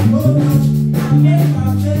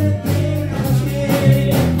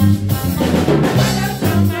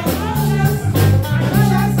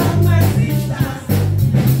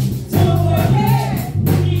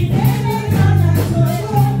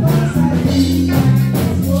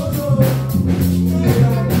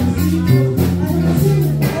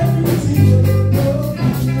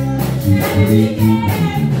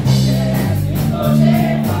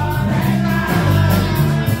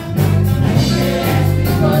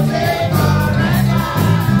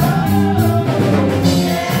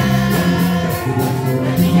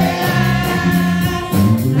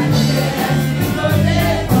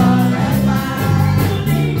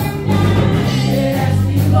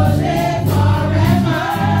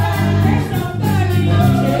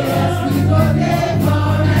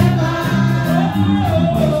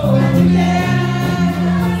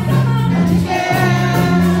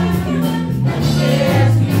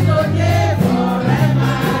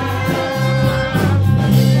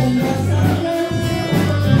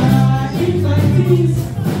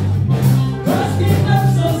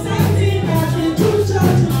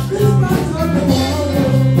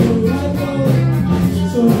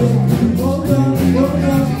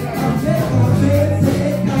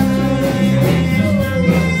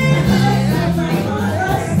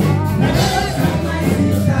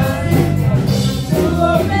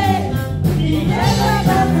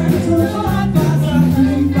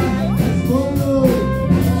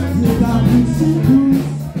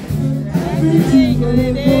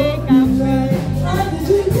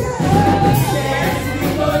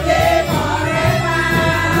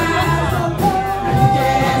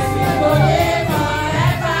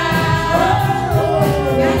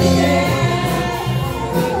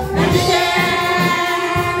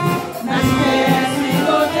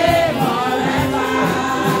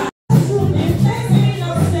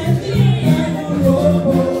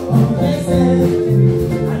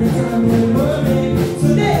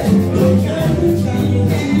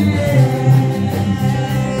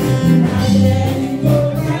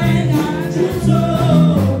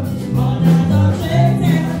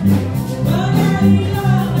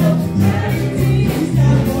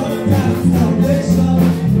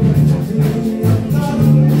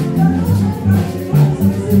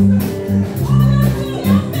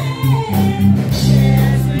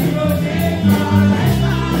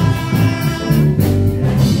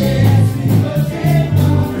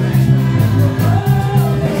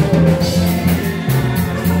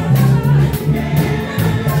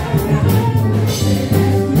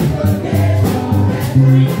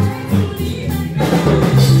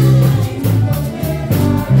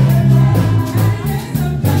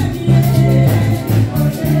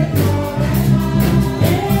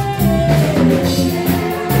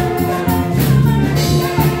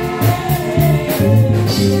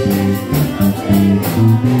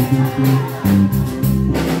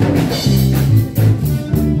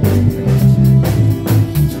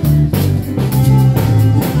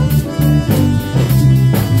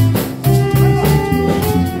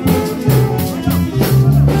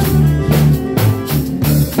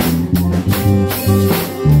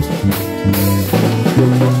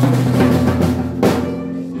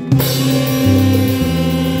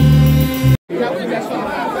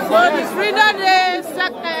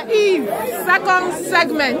 Eve second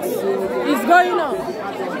segment is going on.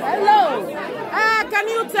 Hello. Can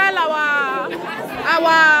you tell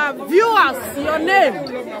our viewers your name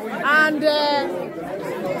and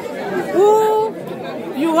who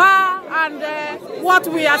you are and what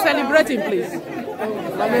we are celebrating, please?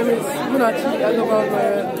 My name is Munachi, and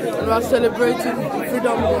we are celebrating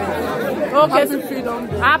Freedom Day. Okay. Happy Freedom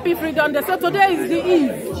Day. Happy Freedom Day. So today is the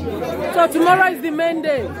eve. So tomorrow is the main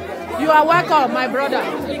day. You are welcome, my brother.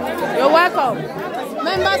 You're welcome.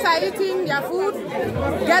 Members are eating their food,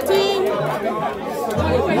 getting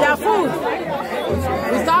their food.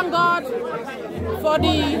 We thank God for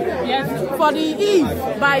the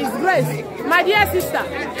eve by His grace. My dear sister,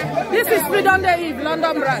 this is Freedom Day Eve,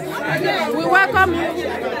 London branch. We welcome you.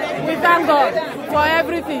 We thank God for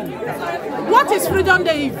everything. What is Freedom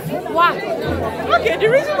Day Eve? Why? Okay, the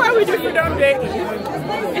reason why we do Freedom Day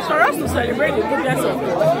Eve is for us to celebrate the goodness of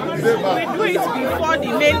God. We do it before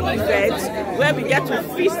the main event where we get to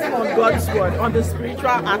feast on God's word, on the spiritual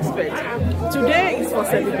aspect. Today is for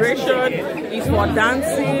celebration, is for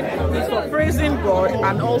dancing, is for praising God,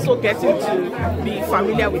 and also getting to be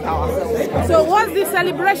familiar with ourselves. So what's the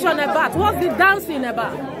celebration about? What's the dancing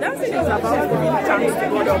about? Dancing is about giving thanks to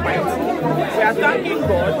God Almighty. We are thanking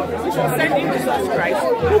God for sending Jesus Christ,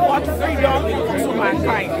 who brought freedom to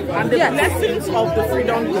mankind, and the blessings of the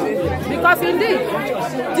freedom day. Because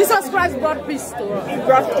indeed, Jesus Christ brought peace to us. He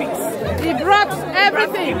brought peace. He brought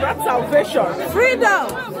everything. He brought salvation. Freedom,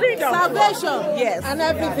 salvation, yes, and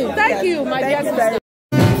everything. Thank you, my dear sister.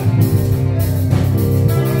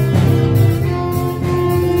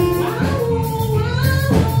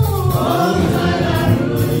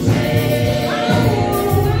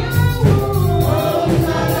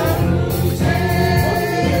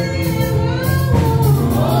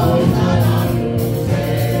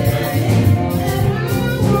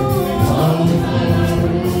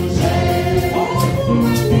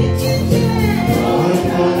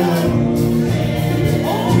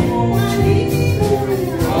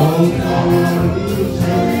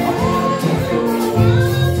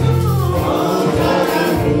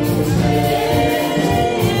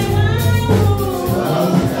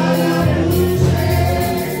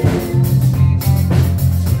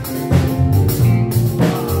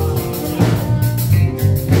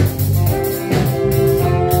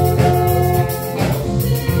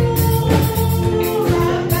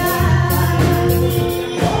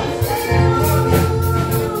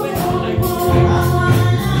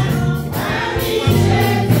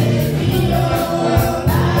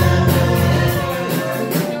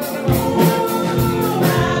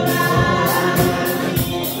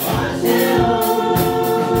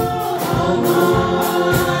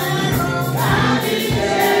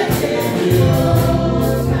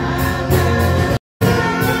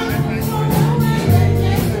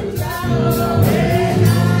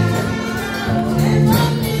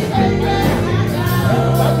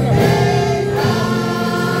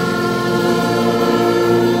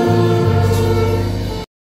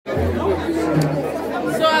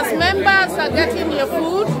 Getting your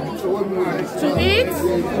food to eat,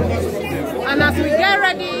 and as we get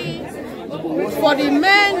ready for the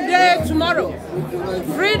main day tomorrow,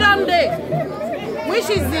 Freedom Day, which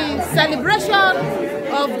is the celebration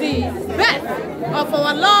of the birth of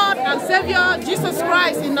our Lord and Savior Jesus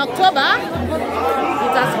Christ in October,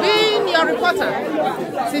 it has been your reporter,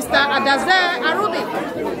 Sister Adaze Arubi,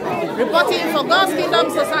 reporting for God's Kingdom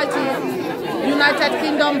Society, United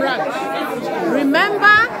Kingdom branch.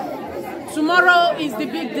 Remember, tomorrow is the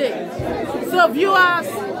big day. So viewers,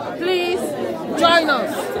 please join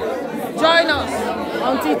us. Join us.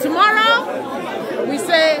 Until tomorrow, we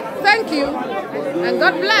say thank you and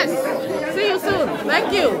God bless. See you soon.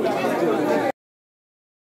 Thank you.